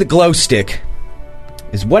key to the glow stick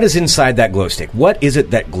is what is inside that glow stick. What is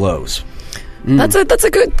it that glows? That's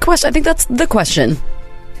a good question. I think that's the question.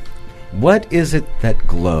 What is it that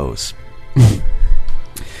glows?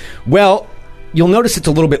 Well, you'll notice it's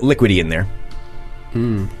a little bit liquidy in there.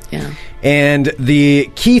 Yeah. And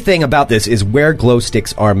the key thing about this is where glow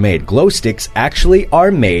sticks are made. Glow sticks actually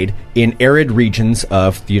are made in arid regions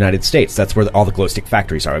of the United States. That's where all the glow stick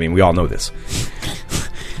factories are. I mean, we all know this.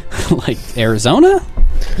 Like Arizona?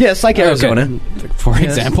 Yes, like Arizona. Okay. For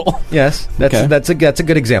example. Yes, that's a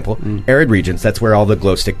good example. Arid regions, that's where all the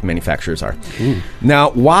glow stick manufacturers are.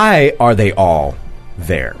 Now, why are they all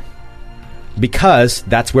there? Because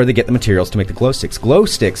that's where they get the materials to make the glow sticks. Glow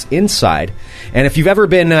sticks inside, and if you've ever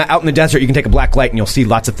been out in the desert, you can take a black light and you'll see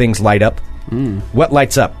lots of things light up. What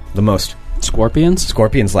lights up the most? Scorpions?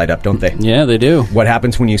 Scorpions light up, don't they? Yeah, they do. What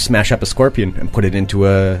happens when you smash up a scorpion and put it into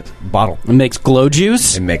a bottle? It makes glow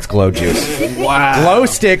juice? It makes glow juice. Wow. Glow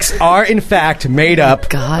sticks are, in fact, made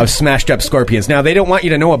up of smashed up scorpions. Now, they don't want you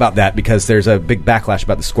to know about that because there's a big backlash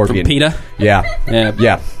about the scorpion. From PETA?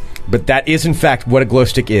 Yeah. But that is, in fact, what a glow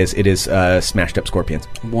stick is. It is smashed up scorpions.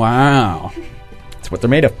 Wow. That's what they're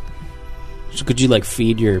made of. So could you,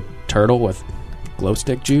 feed your turtle with glow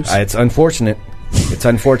stick juice? It's unfortunate. It's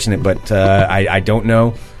unfortunate, but I don't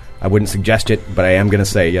know. I wouldn't suggest it, but I am going to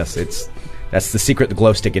say, yes, that's the secret the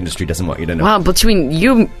glow stick industry doesn't want you to know. Wow, between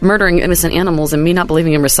you murdering innocent animals and me not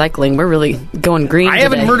believing in recycling, we're really going green I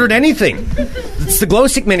haven't murdered anything. It's the glow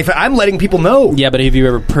stick manufacturer. I'm letting people know. Yeah, but have you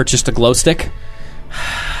ever purchased a glow stick?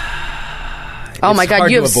 Oh my God!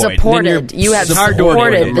 You have supported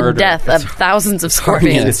the death of thousands of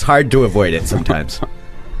scorpions. It's hard to avoid it sometimes.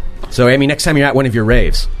 So, Amy, next time you're at one of your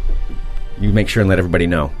raves, you make sure and let everybody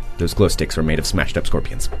know those glow sticks are made of smashed up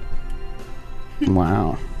scorpions.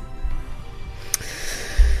 Wow,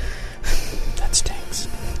 that stinks.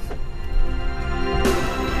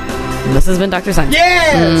 This has been Dr. Science.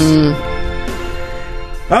 Yes.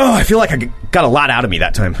 Oh, I feel like I got a lot out of me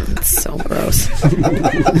that time. That's so gross.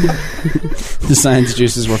 The science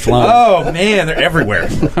juices were flowing. Oh, man, they're everywhere.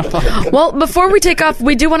 Well, before we take off,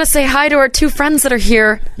 we do want to say hi to our two friends that are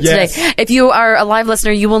here today. If you are a live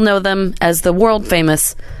listener, you will know them as the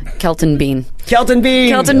world-famous Kelton Bean. Kelton Bean!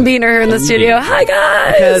 Kelton Bean are here in the studio. Hi,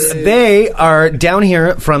 guys! Because they are down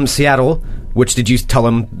here from Seattle, which, did you tell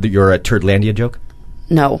them that you're a Turdlandia joke?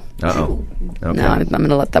 No. Uh-oh. Okay. No, I'm going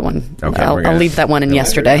to let that one. Okay, I'll leave that one in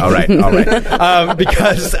yesterday. All right.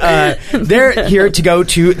 Because they're here to go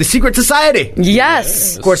to the Secret Society.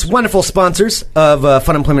 Yes. Of course, wonderful sponsors of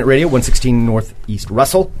Funemployment Radio, 116 Northeast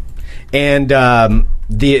Russell. And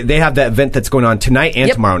they have that event that's going on tonight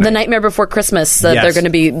and tomorrow night. The Nightmare Before Christmas. They're going to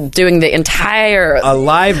be doing the entire... A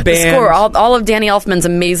live band. Score, all of Danny Elfman's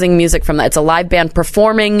amazing music from that. It's a live band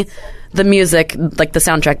performing the music, like the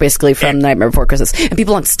soundtrack, basically from Nightmare Before Christmas, and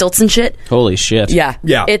people on stilts and shit. Holy shit! Yeah.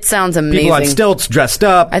 It sounds amazing. People on stilts, dressed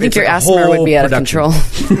up. I think It's your like a asthma whole would be out of production. control.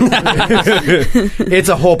 It's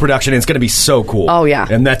a whole production. And it's going to be so cool. Oh, yeah.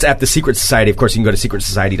 And that's at the Secret Society. Of course, you can go to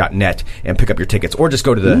secretsociety.net and pick up your tickets, or just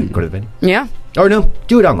go to the venue. Yeah. Or no,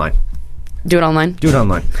 do it online. Do it online. Do it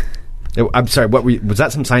online. I'm sorry. Was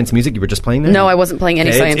that some science music you were just playing there? No, I wasn't playing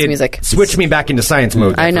any science music. Switch me back into science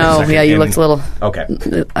mode. I know. Yeah, you looked a little. Okay.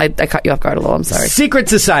 I caught you off guard a little. I'm sorry. Secret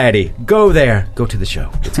Society. Go there. Go to the show.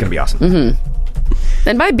 It's going to be awesome.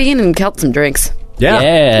 Then buy Bean and Kelt some drinks.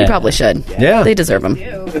 Yeah. You probably should. Yeah. They deserve them.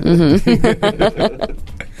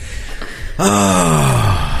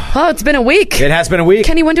 Oh, it's been a week. It has been a week.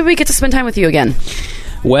 Kenny, when did we get to spend time with you again?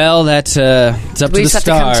 Well, it's up to the We just have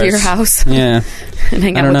to come to your house. Yeah. And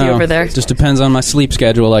hang I out don't with know. you over there. Just depends on my sleep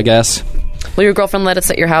schedule, I guess. Will your girlfriend let us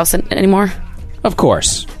at your house anymore? Of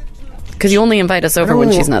course. Because you only invite us over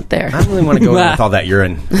when she's not there. I don't really want to go in with all that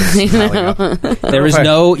urine. There is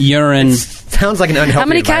no urine. Sounds like an unhealthy How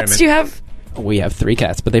many cats do you have? We have 3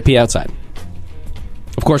 cats, but they pee outside.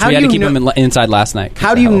 Of course, How we had do to you keep them inside last night.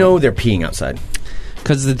 How do you know they're peeing outside?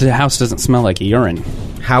 Because the house doesn't smell like urine.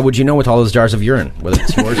 How would you know with all those jars of urine, whether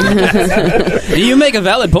it's yours or not? You make a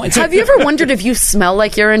valid point. Have you ever wondered if you smell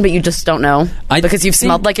like urine, but you just don't know? Because you've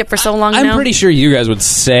smelled like it for so long now? I'm pretty sure you guys would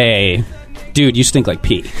say, dude, you stink like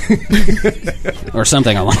pee. Or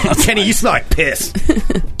something along those lines. Kenny, you smell like piss.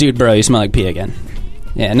 Dude, bro, you smell like pee again.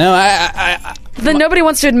 Yeah, no, Then nobody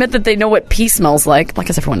wants to admit that they know what pee smells like. I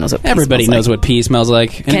guess everyone knows what pee everybody smells knows what pee smells like.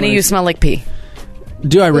 like. Kenny, Anyways. you smell like pee.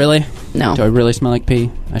 Do I really? No. Do I really smell like pee?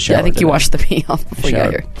 I showered. I think you today. washed the pee off before you got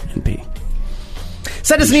here. And pee.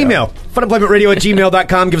 Send us an email,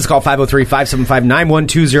 funemploymentradio@gmail.com. Give us a call,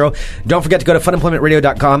 503-575-9120. Don't forget to go to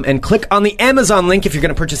funemploymentradio.com and click on the Amazon link if you're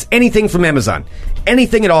going to purchase anything from Amazon.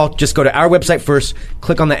 Anything at all, just go to our website first,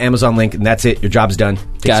 click on the Amazon link, and that's it. Your job's done.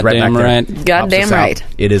 Takes us Goddamn back there. right. Helps Goddamn us out. right.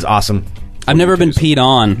 It is awesome. I've never been peed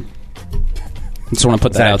on. I just want to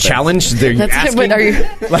put Is that that a out there. challenge? Are you That's asking? what, are you?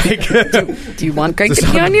 Like, Do you want Greg is to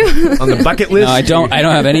this pee on you? on the bucket list? No, I don't. I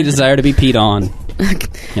don't have any desire to be peed on.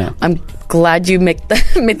 Yeah. I'm glad you made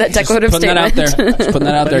that declarative Putting statement. that out there. Just putting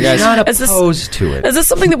that out there, guys. Not Is this- opposed to it. Is this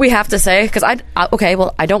something that we have to say? Because I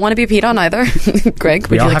don't want to be peed on either. Greg,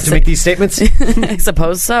 We would all you like have to say- make these statements? I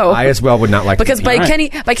suppose so. I as well would not like because to. by All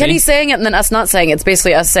right. Kenny saying it and then us not saying it, it's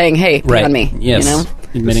basically us saying, "Hey, pee Right. on me." Yes. You know.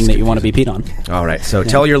 Admitting that you want to be peed on. All right, so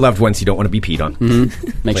tell your loved ones you don't want to be peed on.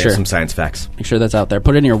 Make Lay sure. some science facts. Make sure that's out there.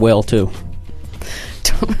 Put it in your will too.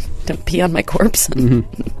 Don't pee on my corpse.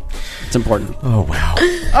 It's important. Oh, wow.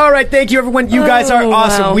 All right, thank you, everyone. You guys are Oh,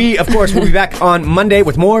 awesome. wow. We, of course, will be back on Monday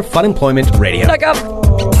with more Fun Employment Radio. Back up.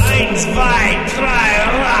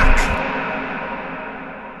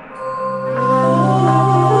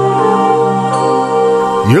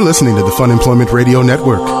 You're listening to the Fun Employment Radio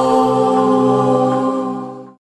Network.